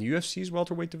the UFC's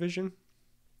welterweight division,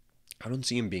 I don't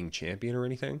see him being champion or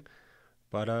anything,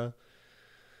 but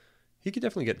he could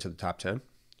definitely get to the top 10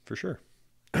 for sure.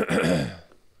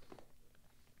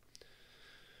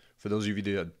 For those of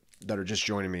you that are just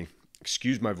joining me,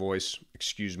 excuse my voice,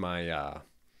 excuse my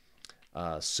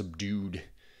subdued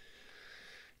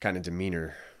kind of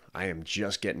demeanor. I am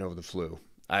just getting over the flu.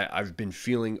 I've been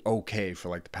feeling okay for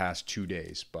like the past 2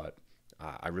 days, but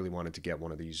I really wanted to get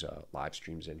one of these live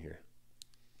streams in here.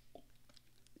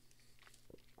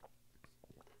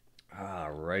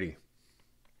 Alrighty.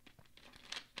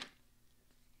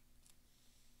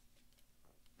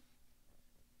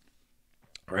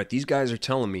 All right, these guys are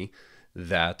telling me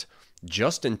that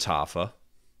Justin Tafa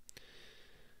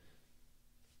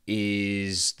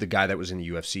is the guy that was in the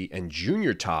UFC, and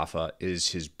Junior Tafa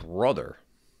is his brother.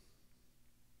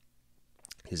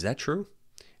 Is that true?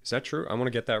 Is that true? I want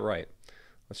to get that right.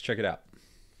 Let's check it out.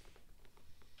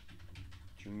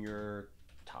 Junior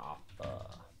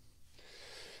Tafa.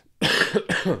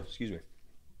 Excuse me.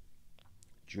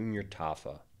 Junior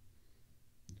Tafa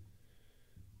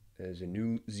is a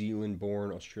New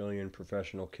Zealand-born Australian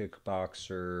professional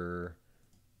kickboxer.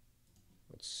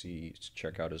 Let's see. Let's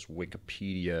check out his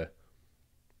Wikipedia.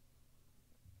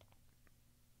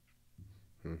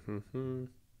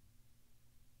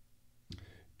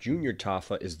 Junior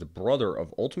Tafa is the brother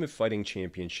of Ultimate Fighting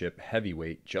Championship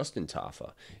heavyweight Justin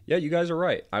Tafa. Yeah, you guys are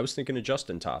right. I was thinking of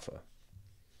Justin Tafa.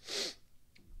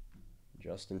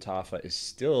 Justin Tafa is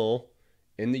still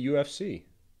in the UFC,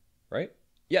 right?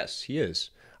 Yes, he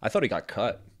is. I thought he got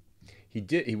cut.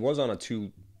 He was on a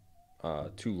two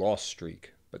loss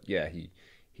streak, but yeah, he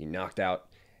knocked out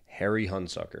Harry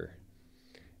Hunsucker,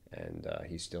 and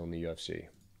he's still in the UFC.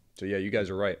 So yeah, you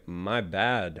guys are right. My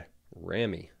bad,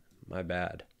 Ramy. My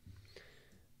bad.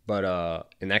 But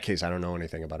in that case, I don't know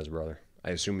anything about his brother.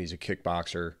 I assume he's a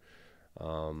kickboxer,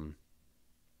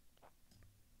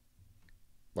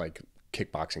 like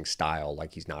kickboxing style,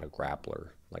 like he's not a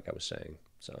grappler, like I was saying.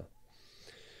 So,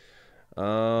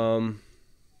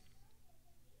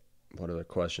 what other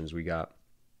questions we got?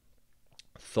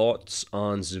 Thoughts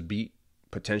on Zabit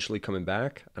potentially coming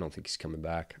back? I don't think he's coming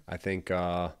back. I think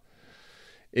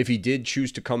if he did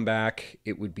choose to come back,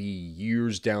 it would be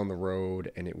years down the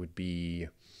road, and it would be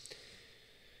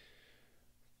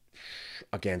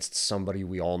against somebody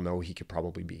we all know he could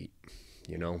probably beat,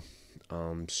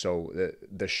 So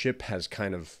the ship has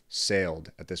kind of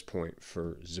sailed at this point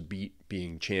for Zabit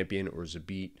being champion, or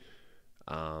Zabit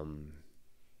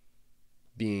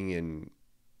being in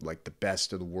like the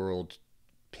best of the world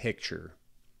picture.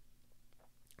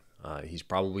 He's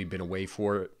probably been away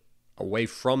from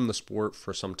the sport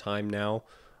for some time now,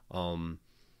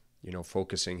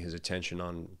 focusing his attention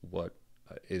on what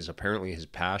is apparently his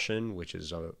passion, which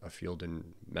is a field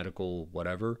in medical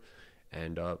whatever,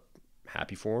 and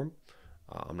happy for him.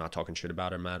 I'm not talking shit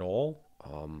about him at all,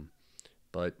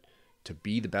 but to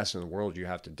be the best in the world, you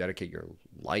have to dedicate your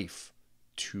life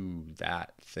to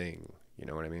that thing. You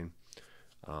know what I mean?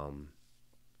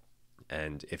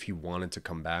 And if he wanted to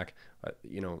come back,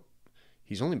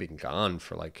 he's only been gone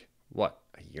for like, what,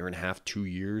 a year and a half, 2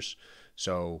 years?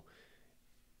 So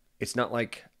it's not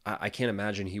like, I can't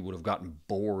imagine he would have gotten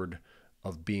bored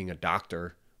of being a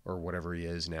doctor or whatever he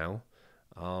is now.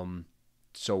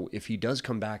 So if he does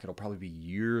come back, it'll probably be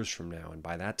years from now. And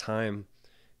by that time,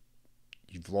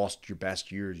 you've lost your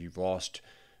best years. You've lost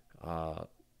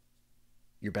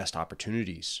your best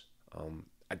opportunities.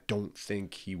 I don't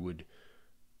think he would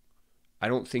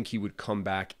come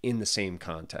back in the same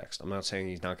context. I'm not saying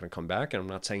he's not going to come back, and I'm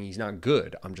not saying he's not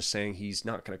good. I'm just saying he's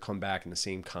not going to come back in the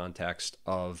same context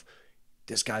of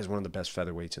this guy's one of the best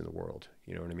featherweights in the world.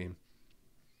 You know what I mean?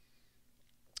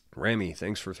 Ramy,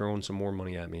 thanks for throwing some more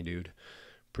money at me, dude.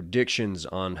 Predictions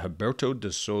on Roberto de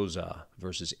Souza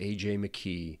versus AJ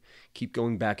McKee. Keep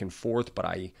going back and forth, but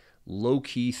I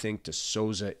low-key think de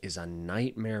Souza is a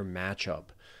nightmare matchup,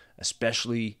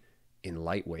 especially in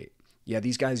lightweight. Yeah,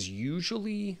 these guys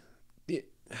usually,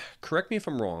 correct me if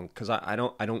I'm wrong, because I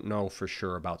don't know for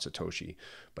sure about Satoshi,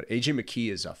 but AJ McKee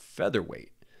is a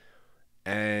featherweight,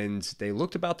 And they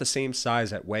looked about the same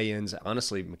size at weigh-ins.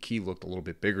 Honestly, McKee looked a little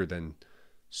bit bigger than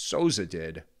Souza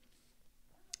did.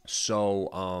 So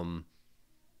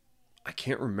I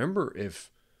can't remember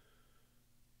if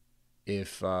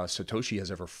Satoshi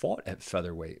has ever fought at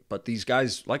featherweight, but these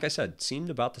guys, like I said, seemed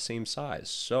about the same size.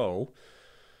 So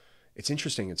it's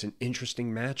interesting. It's an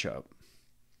interesting matchup.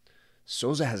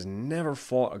 Souza has never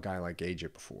fought a guy like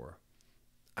AJ before.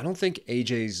 I don't think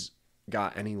AJ's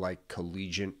got any like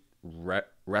collegiate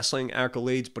wrestling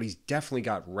accolades, but he's definitely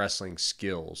got wrestling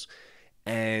skills.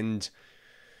 And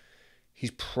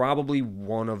he's probably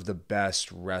one of the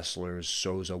best wrestlers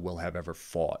Souza will have ever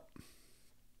fought.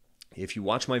 If you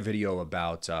watch my video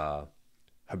about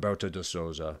Roberto de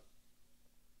Souza,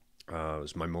 it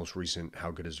was my most recent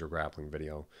How Good Is Your Grappling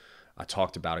video, I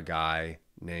talked about a guy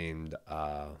named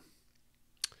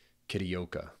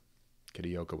Kitaoka.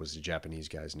 Kitaoka was the Japanese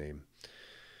guy's name.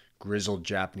 Grizzled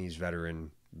Japanese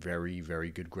veteran, very, very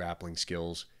good grappling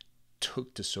skills.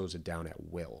 Took De Souza down at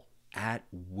will. At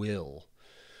will.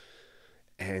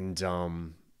 And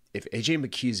if AJ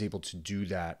McKee is able to do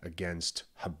that against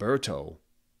Roberto's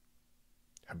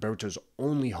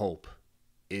only hope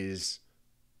is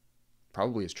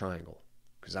probably his triangle.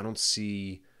 Because I don't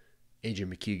see AJ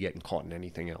McKee getting caught in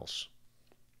anything else.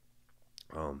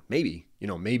 Maybe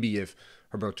if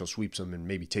Roberto sweeps him and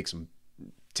maybe takes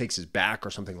his back or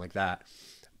something like that.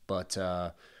 But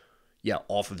yeah,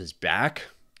 off of his back,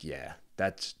 yeah,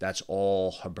 that's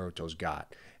all Roberto's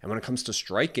got. And when it comes to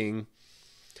striking,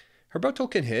 Roberto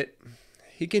can hit.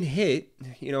 He can hit,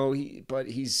 but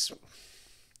he's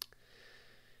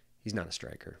not a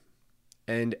striker.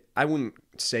 And I wouldn't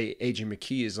say AJ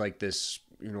McKee is like this,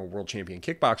 world champion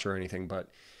kickboxer or anything, but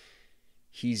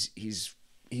he's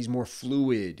more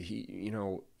fluid. He's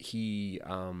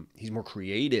more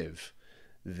creative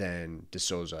than De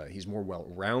Souza. He's more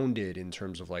well-rounded in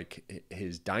terms of like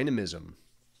his dynamism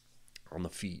on the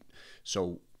feet.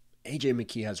 So AJ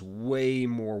McKee has way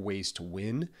more ways to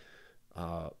win.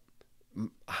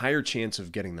 Higher chance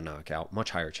of getting the knockout,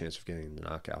 much higher chance of getting the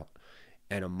knockout,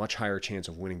 and a much higher chance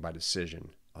of winning by decision,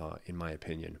 in my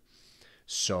opinion.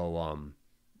 So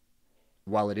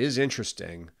while it is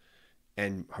interesting,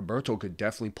 and Roberto could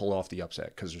definitely pull off the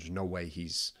upset because there's no way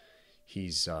he's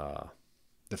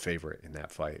the favorite in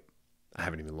that fight. I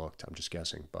haven't even looked. I'm just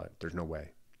guessing, but there's no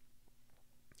way.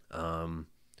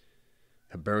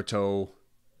 Roberto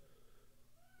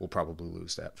will probably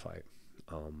lose that fight,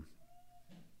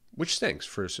 which stinks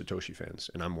for Satoshi fans,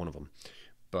 and I'm one of them.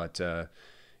 But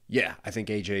yeah, I think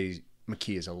AJ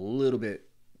McKee is a little bit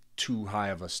too high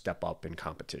of a step up in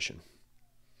competition.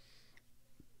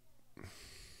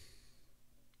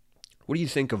 What do you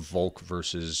think of Volk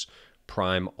versus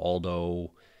Prime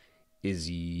Aldo?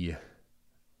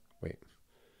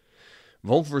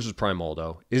 Volk versus Prime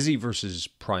Aldo, Izzy versus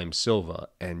Prime Silva,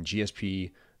 and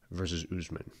GSP versus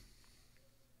Usman.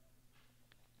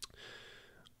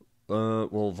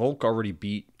 Well, Volk already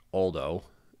beat Aldo,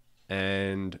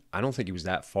 and I don't think he was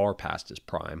that far past his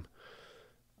prime.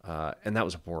 And that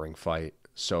was a boring fight.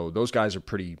 So those guys are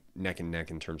pretty neck and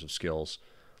neck in terms of skills.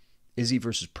 Izzy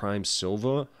versus Prime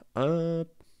Silva.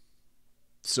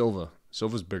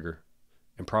 Silva's bigger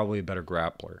and probably a better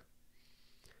grappler.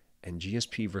 And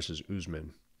GSP versus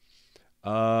Usman.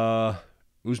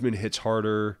 Usman hits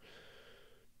harder.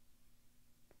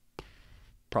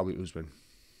 Probably Usman.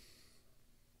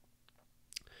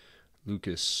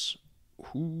 Lucas,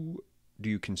 who do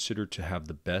you consider to have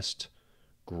the best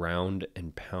ground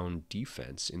and pound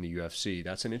defense in the UFC?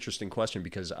 That's an interesting question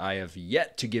because I have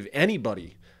yet to give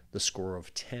anybody the score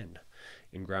of 10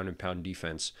 in ground and pound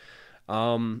defense.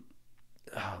 Oh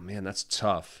man, that's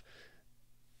tough.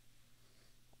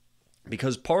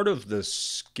 Because part of the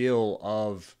skill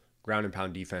of ground and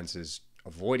pound defense is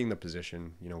avoiding the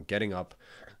position, getting up.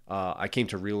 I came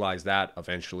to realize that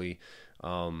eventually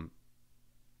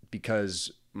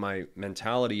because my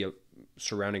mentality of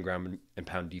surrounding ground and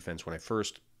pound defense when I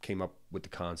first came up with the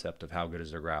concept of how good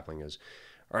is their grappling is,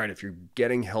 all right, if you're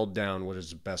getting held down, what is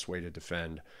the best way to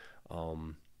defend?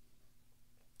 And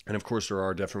of course, there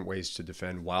are different ways to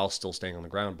defend while still staying on the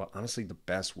ground. But honestly, the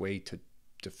best way to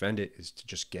defend it is to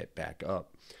just get back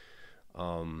up.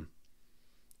 And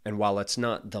while it's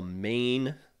not the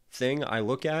main thing I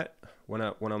look at when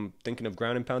I'm thinking of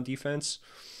ground and pound defense,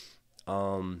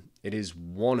 it is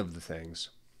one of the things.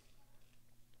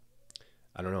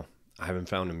 I don't know. I haven't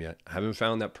found him yet. I haven't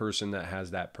found that person that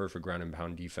has that perfect ground and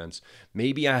pound defense.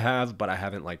 Maybe I have, but I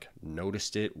haven't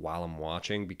noticed it while I'm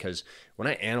watching, because when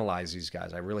I analyze these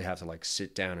guys, I really have to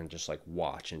sit down and just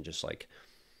watch and just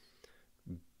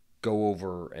go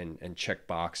over and check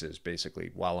boxes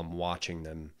basically while I'm watching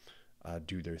them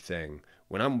do their thing.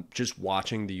 When I'm just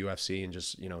watching the UFC and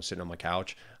just sitting on my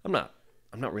couch, I'm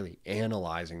not really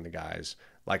analyzing the guys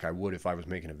like I would if I was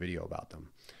making a video about them,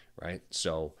 right?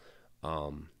 So,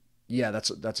 yeah, that's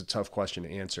a tough question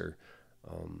to answer,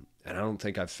 and I don't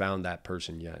think I've found that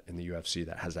person yet in the UFC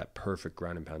that has that perfect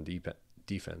ground and pound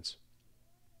defense.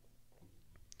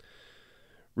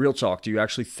 Real talk, do you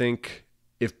actually think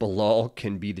if Bilal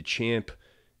can be the champ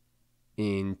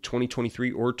in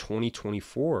 2023 or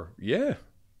 2024? Yeah,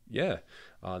 yeah.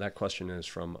 That question is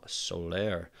from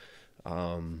Soler.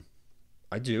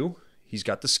 I do. He's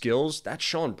got the skills. That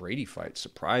Sean Brady fight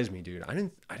surprised me, dude. I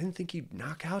didn't think he'd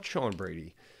knock out Sean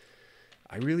Brady.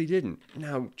 I really didn't.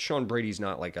 Now, Sean Brady's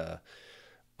not like a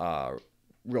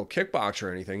real kickboxer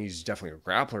or anything. He's definitely a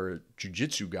grappler,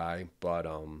 jiu-jitsu guy, but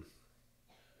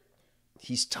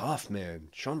he's tough, man.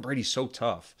 Sean Brady's so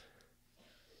tough.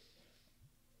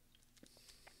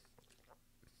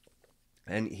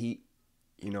 And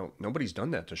nobody's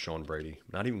done that to Sean Brady.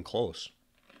 Not even close.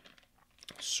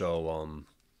 So,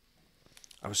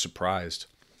 I was surprised.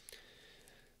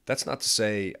 That's not to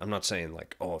say, I'm not saying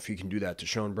like, oh, if he can do that to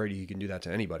Sean Brady, he can do that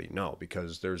to anybody. No,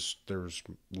 because there's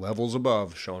levels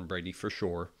above Sean Brady for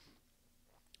sure.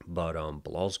 But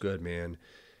Bilal's good, man.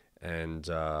 And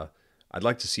I'd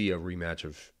like to see a rematch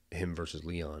of him versus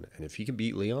Leon. And if he can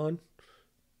beat Leon,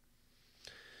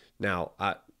 now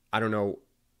I don't know.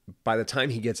 By the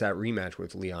time he gets that rematch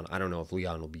with Leon, I don't know if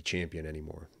Leon will be champion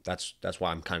anymore. That's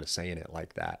why I'm kind of saying it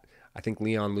like that. I think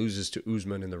Leon loses to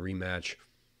Usman in the rematch.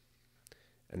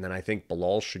 And then I think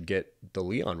Bilal should get the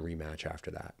Leon rematch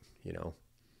after that,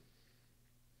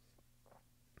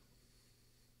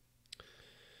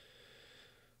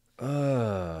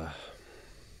 A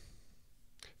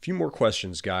few more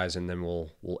questions, guys, and then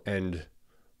we'll end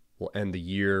the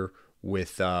year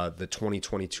with the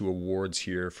 2022 awards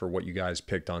here for what you guys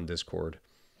picked on Discord.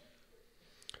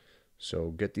 So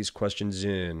get these questions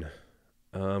in.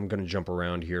 I'm going to jump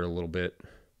around here a little bit.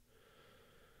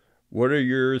 What are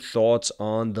your thoughts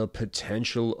on the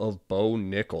potential of Bo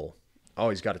Nickel? Oh,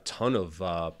 he's got a ton of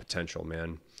potential,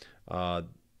 man.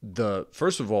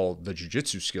 First of all, the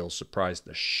jiu-jitsu skills surprised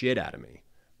the shit out of me.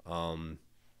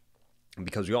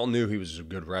 Because we all knew he was a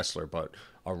good wrestler, but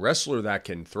a wrestler that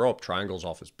can throw up triangles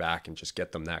off his back and just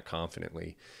get them that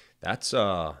confidently, that's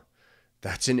an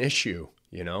issue,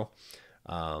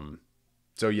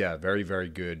 So yeah, very, very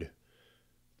good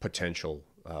potential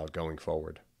going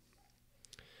forward.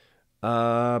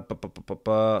 How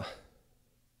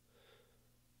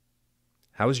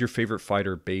is your favorite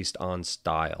fighter based on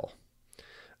style?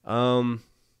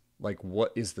 Like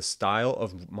what is the style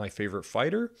of my favorite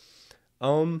fighter?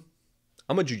 I'm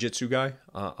a jiu-jitsu guy.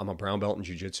 I'm a brown belt in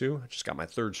jiu-jitsu. I just got my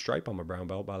 3rd stripe. I'm a brown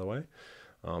belt, by the way.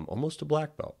 Almost a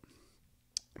black belt.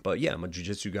 But yeah, I'm a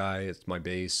jiu-jitsu guy. It's my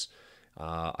base.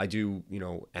 I do,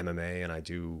 MMA and I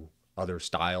do other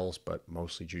styles, but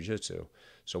mostly jiu-jitsu.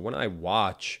 So when I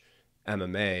watch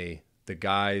MMA, the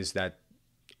guys that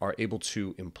are able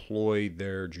to employ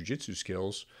their jiu-jitsu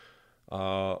skills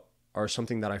are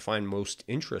something that I find most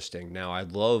interesting. Now, I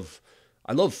love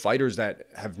fighters that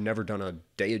have never done a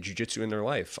day of jiu-jitsu in their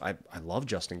life. I love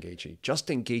Justin Gaethje.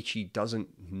 Justin Gaethje doesn't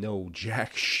know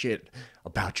jack shit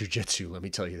about jiu-jitsu, let me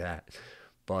tell you that.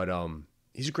 But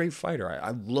he's a great fighter.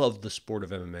 I love the sport of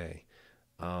MMA.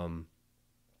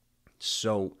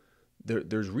 So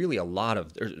there's really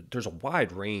there's a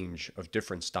wide range of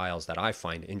different styles that I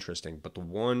find interesting, but the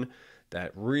one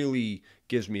that really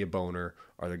gives me a boner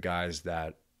are the guys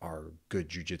that are good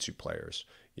jiu-jitsu players,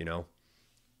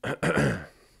 A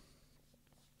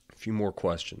few more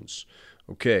questions.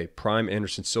 Okay, Prime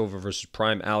Anderson Silva versus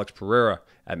Prime Alex Pereira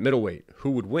at middleweight.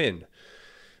 Who would win?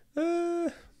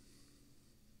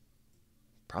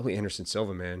 Probably Anderson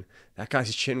Silva, man. That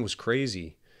guy's chin was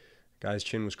crazy.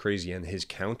 And his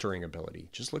countering ability.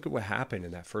 Just look at what happened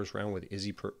in that first round with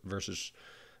Izzy versus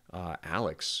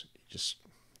Alex. He just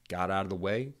got out of the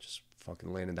way, just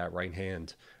fucking landed that right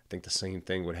hand. I think the same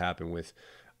thing would happen with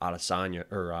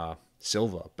Adesanya or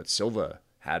Silva, but Silva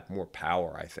had more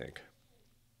power, I think.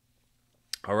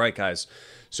 All right, guys.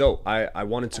 So I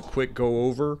wanted to quick go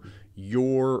over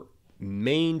your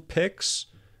main picks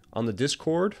on the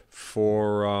Discord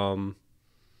for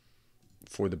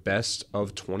the best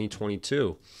of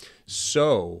 2022.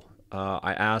 So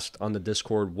I asked on the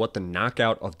Discord what the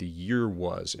knockout of the year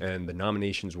was, and the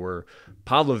nominations were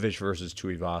Pavlovich versus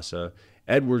Tuivasa,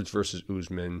 Edwards versus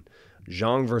Usman,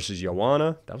 Zhang versus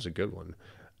Joanna. That was a good one.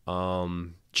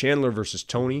 Chandler versus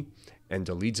Tony, and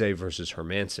Dolidze versus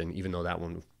Hermanson, even though that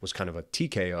one was kind of a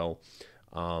TKO.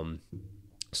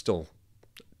 Still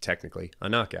technically a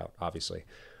knockout, obviously.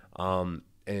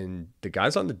 And the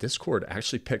guys on the Discord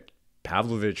actually picked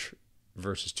Pavlovich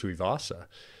versus Tuivasa.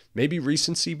 Maybe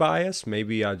recency bias.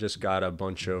 Maybe I just got a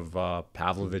bunch of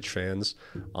Pavlovich fans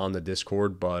on the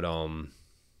Discord, but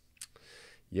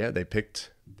yeah, they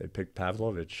picked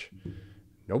Pavlovich.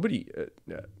 Nobody,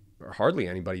 or hardly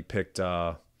anybody, picked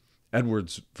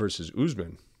Edwards versus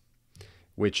Usman,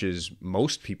 which is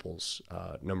most people's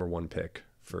number one pick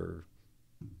for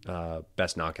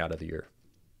best knockout of the year.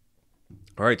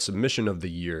 All right, submission of the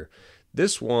year.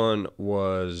 This one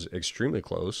was extremely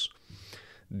close.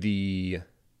 The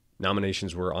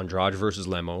nominations were Andrade versus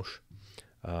Lemos,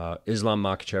 Islam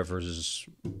Makhachev versus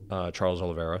Charles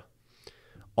Oliveira,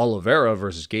 Oliveira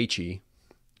versus Gaethje,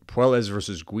 Puelles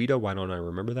versus Guida. Why don't I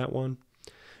remember that one?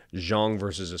 Zhang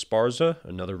versus Esparza,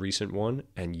 another recent one,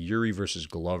 and Yuri versus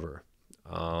Glover.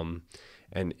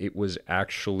 And it was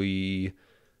actually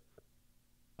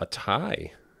a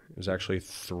tie. It was actually a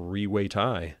three-way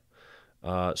tie.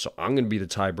 So I'm going to be the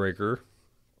tiebreaker,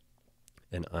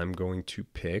 and I'm going to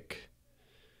pick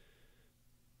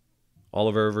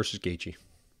Oliveira versus Gaethje.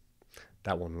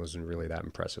 That one wasn't really that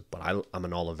impressive, but I'm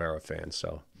an Oliveira fan,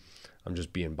 so I'm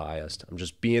just being biased. I'm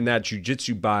just being that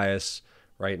jiu-jitsu bias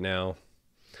right now.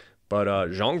 But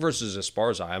Zhang versus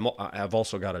Esparza, I've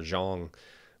also got a Weili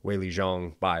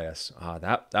Zhang bias.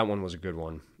 That one was a good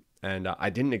one, and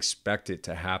I didn't expect it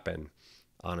to happen,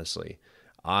 honestly.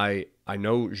 I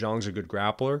know Zhang's a good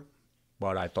grappler,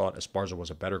 but I thought Esparza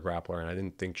was a better grappler, and I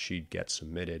didn't think she'd get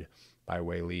submitted by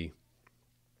Weili.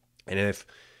 And if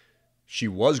she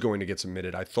was going to get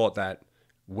submitted, I thought that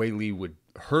Weili would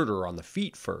hurt her on the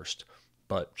feet first,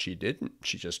 but she didn't.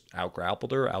 She just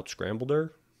out-grappled her, out-scrambled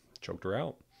her, choked her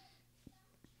out.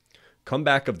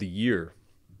 Comeback of the year.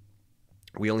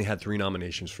 We only had 3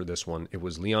 nominations for this one. It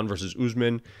was Leon versus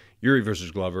Usman, Yuri versus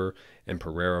Glover, and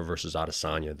Pereira versus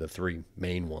Adesanya, the 3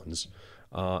 main ones.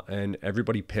 And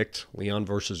everybody picked Leon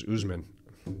versus Usman.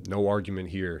 No argument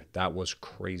here. That was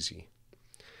crazy.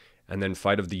 And then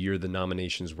fight of the year, the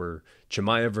nominations were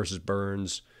Chimaev versus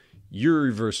Burns,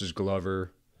 Yuri versus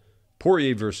Glover,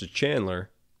 Poirier versus Chandler,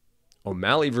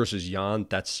 O'Malley versus Yan.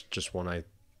 That's just one I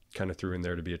kind of threw in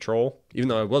there to be a troll, even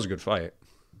though it was a good fight.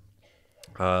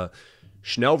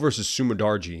 Schnell versus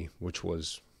Sumadarji, which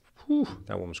was,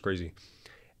 that one was crazy.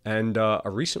 And a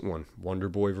recent one,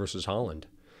 Wonderboy versus Holland.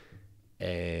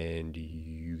 And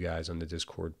you guys on the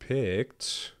Discord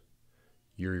picked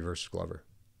Yuri versus Glover.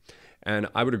 And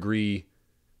I would agree,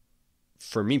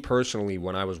 for me personally,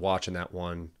 when I was watching that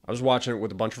one, I was watching it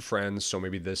with a bunch of friends, so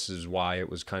maybe this is why it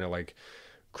was kind of like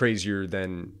crazier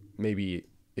than maybe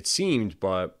it seemed,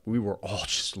 but we were all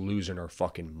just losing our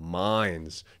fucking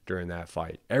minds during that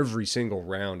fight. Every single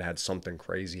round had something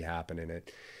crazy happen in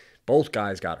it. Both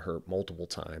guys got hurt multiple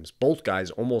times. Both guys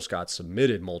almost got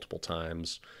submitted multiple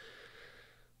times.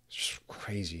 Just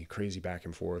crazy, crazy back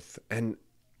and forth. And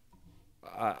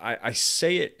I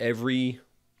say it every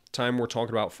time we're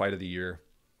talking about fight of the year.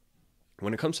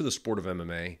 When it comes to the sport of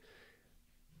MMA,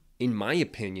 in my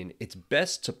opinion, it's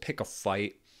best to pick a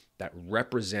fight that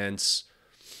represents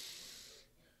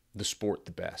the sport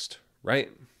the best,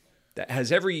 right? That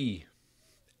has every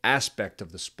aspect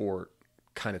of the sport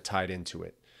kind of tied into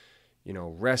it. You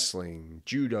know, wrestling,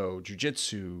 judo,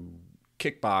 jiu-jitsu,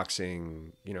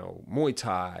 kickboxing, Muay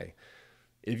Thai.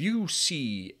 If you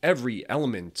see every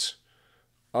element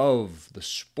of the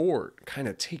sport kind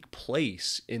of take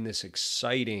place in this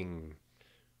exciting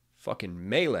fucking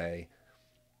melee,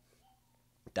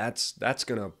 that's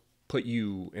going to put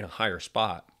you in a higher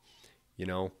spot,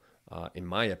 in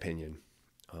my opinion,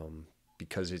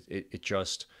 because it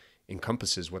just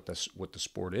encompasses what the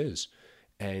sport is.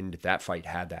 And that fight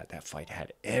had that. That fight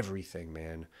had everything,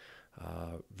 man.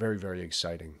 Very, very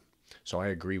exciting. So I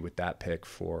agree with that pick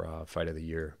for fight of the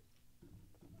year.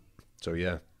 So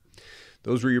yeah,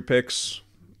 those were your picks.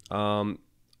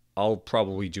 I'll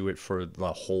probably do it for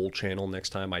the whole channel next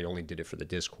time. I only did it for the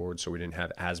Discord, so we didn't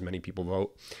have as many people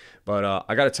vote. But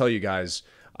I got to tell you guys,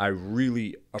 I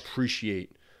really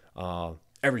appreciate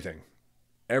everything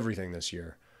this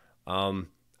year.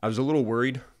 I was a little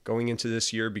worried going into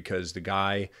this year because the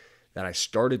guy that I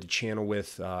started the channel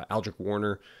with, Aldrich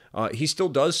Warner, he still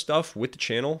does stuff with the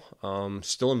channel,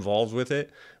 still involved with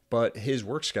it, but his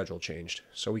work schedule changed.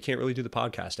 So we can't really do the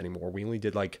podcast anymore. We only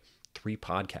did like 3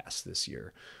 podcasts this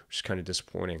year, which is kind of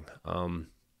disappointing.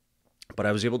 But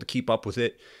I was able to keep up with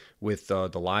it with the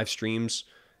live streams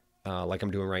like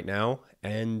I'm doing right now.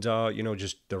 And,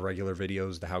 just the regular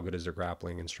videos, the how good is their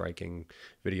grappling and striking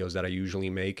videos that I usually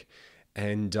make.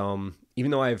 And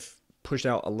even though I've pushed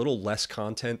out a little less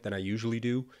content than I usually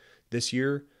do this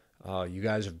year, you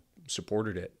guys have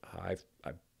supported it. I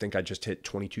think I just hit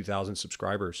 22,000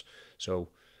 subscribers. So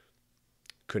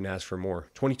couldn't ask for more.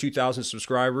 22,000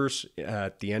 subscribers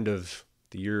at the end of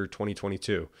the year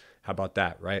 2022. How about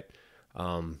that, right?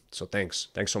 So thanks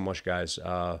so much, guys.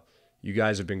 You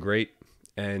guys have been great.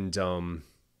 And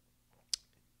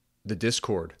the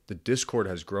Discord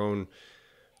has grown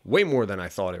way more than I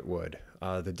thought it would.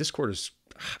 The Discord is,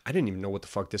 I didn't even know what the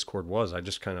fuck Discord was. I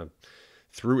just kind of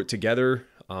threw it together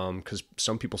because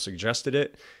some people suggested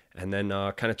it, and then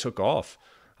kind of took off.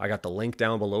 I got the link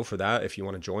down below for that if you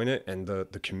want to join it. And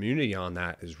the community on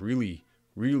that is really,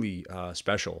 really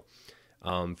special.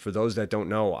 For those that don't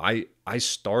know, I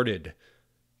started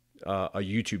a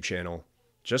YouTube channel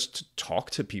just to talk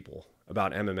to people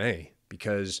about MMA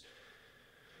because,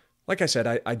 like I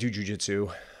said, I do jiu-jitsu.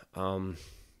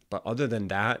 But other than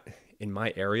that, in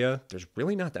my area, there's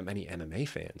really not that many MMA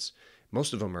fans.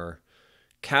 Most of them are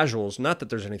casuals. Not that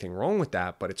there's anything wrong with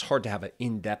that, but it's hard to have an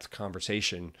in-depth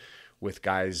conversation with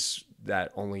guys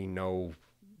that only know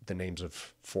the names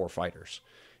of 4 fighters,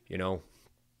 you know?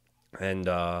 And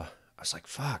I was like,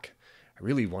 fuck, I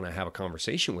really want to have a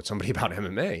conversation with somebody about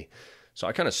MMA. So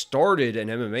I kind of started an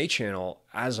MMA channel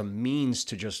as a means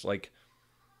to just like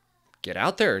get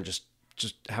out there and just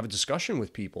have a discussion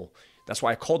with people. That's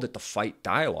why I called it the Fight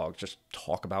Dialogue, just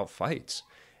talk about fights.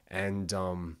 And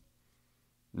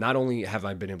not only have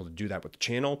I been able to do that with the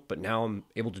channel, but now I'm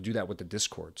able to do that with the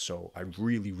Discord. So I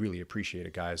really, really appreciate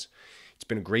it, guys. It's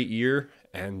been a great year,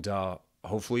 and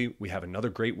hopefully we have another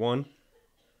great one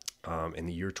in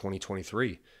the year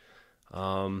 2023.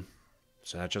 So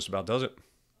that just about does it.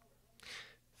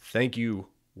 Thank you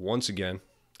once again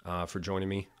for joining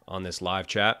me on this live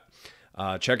chat.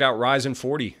 Check out Rizin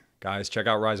 40, guys. Check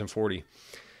out Rizin 40.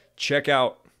 Check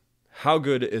out how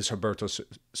good is Roberto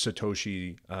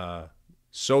Satoshi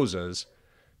Souza's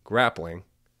grappling,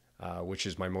 which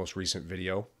is my most recent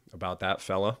video about that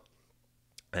fella.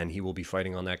 And he will be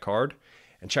fighting on that card.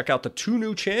 And check out the 2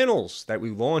 new channels that we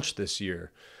launched this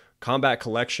year, Combat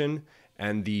Collection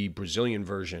and the Brazilian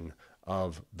version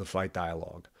of the Fight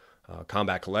Dialogue.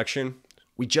 Combat Collection,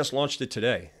 we just launched it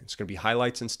today. It's going to be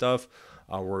highlights and stuff.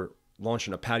 We're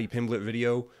launching a Paddy Pimblett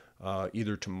video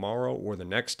either tomorrow or the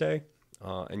next day,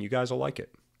 and you guys will like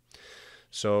it.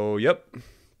 So, yep,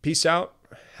 peace out,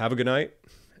 have a good night,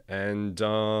 and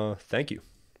thank you.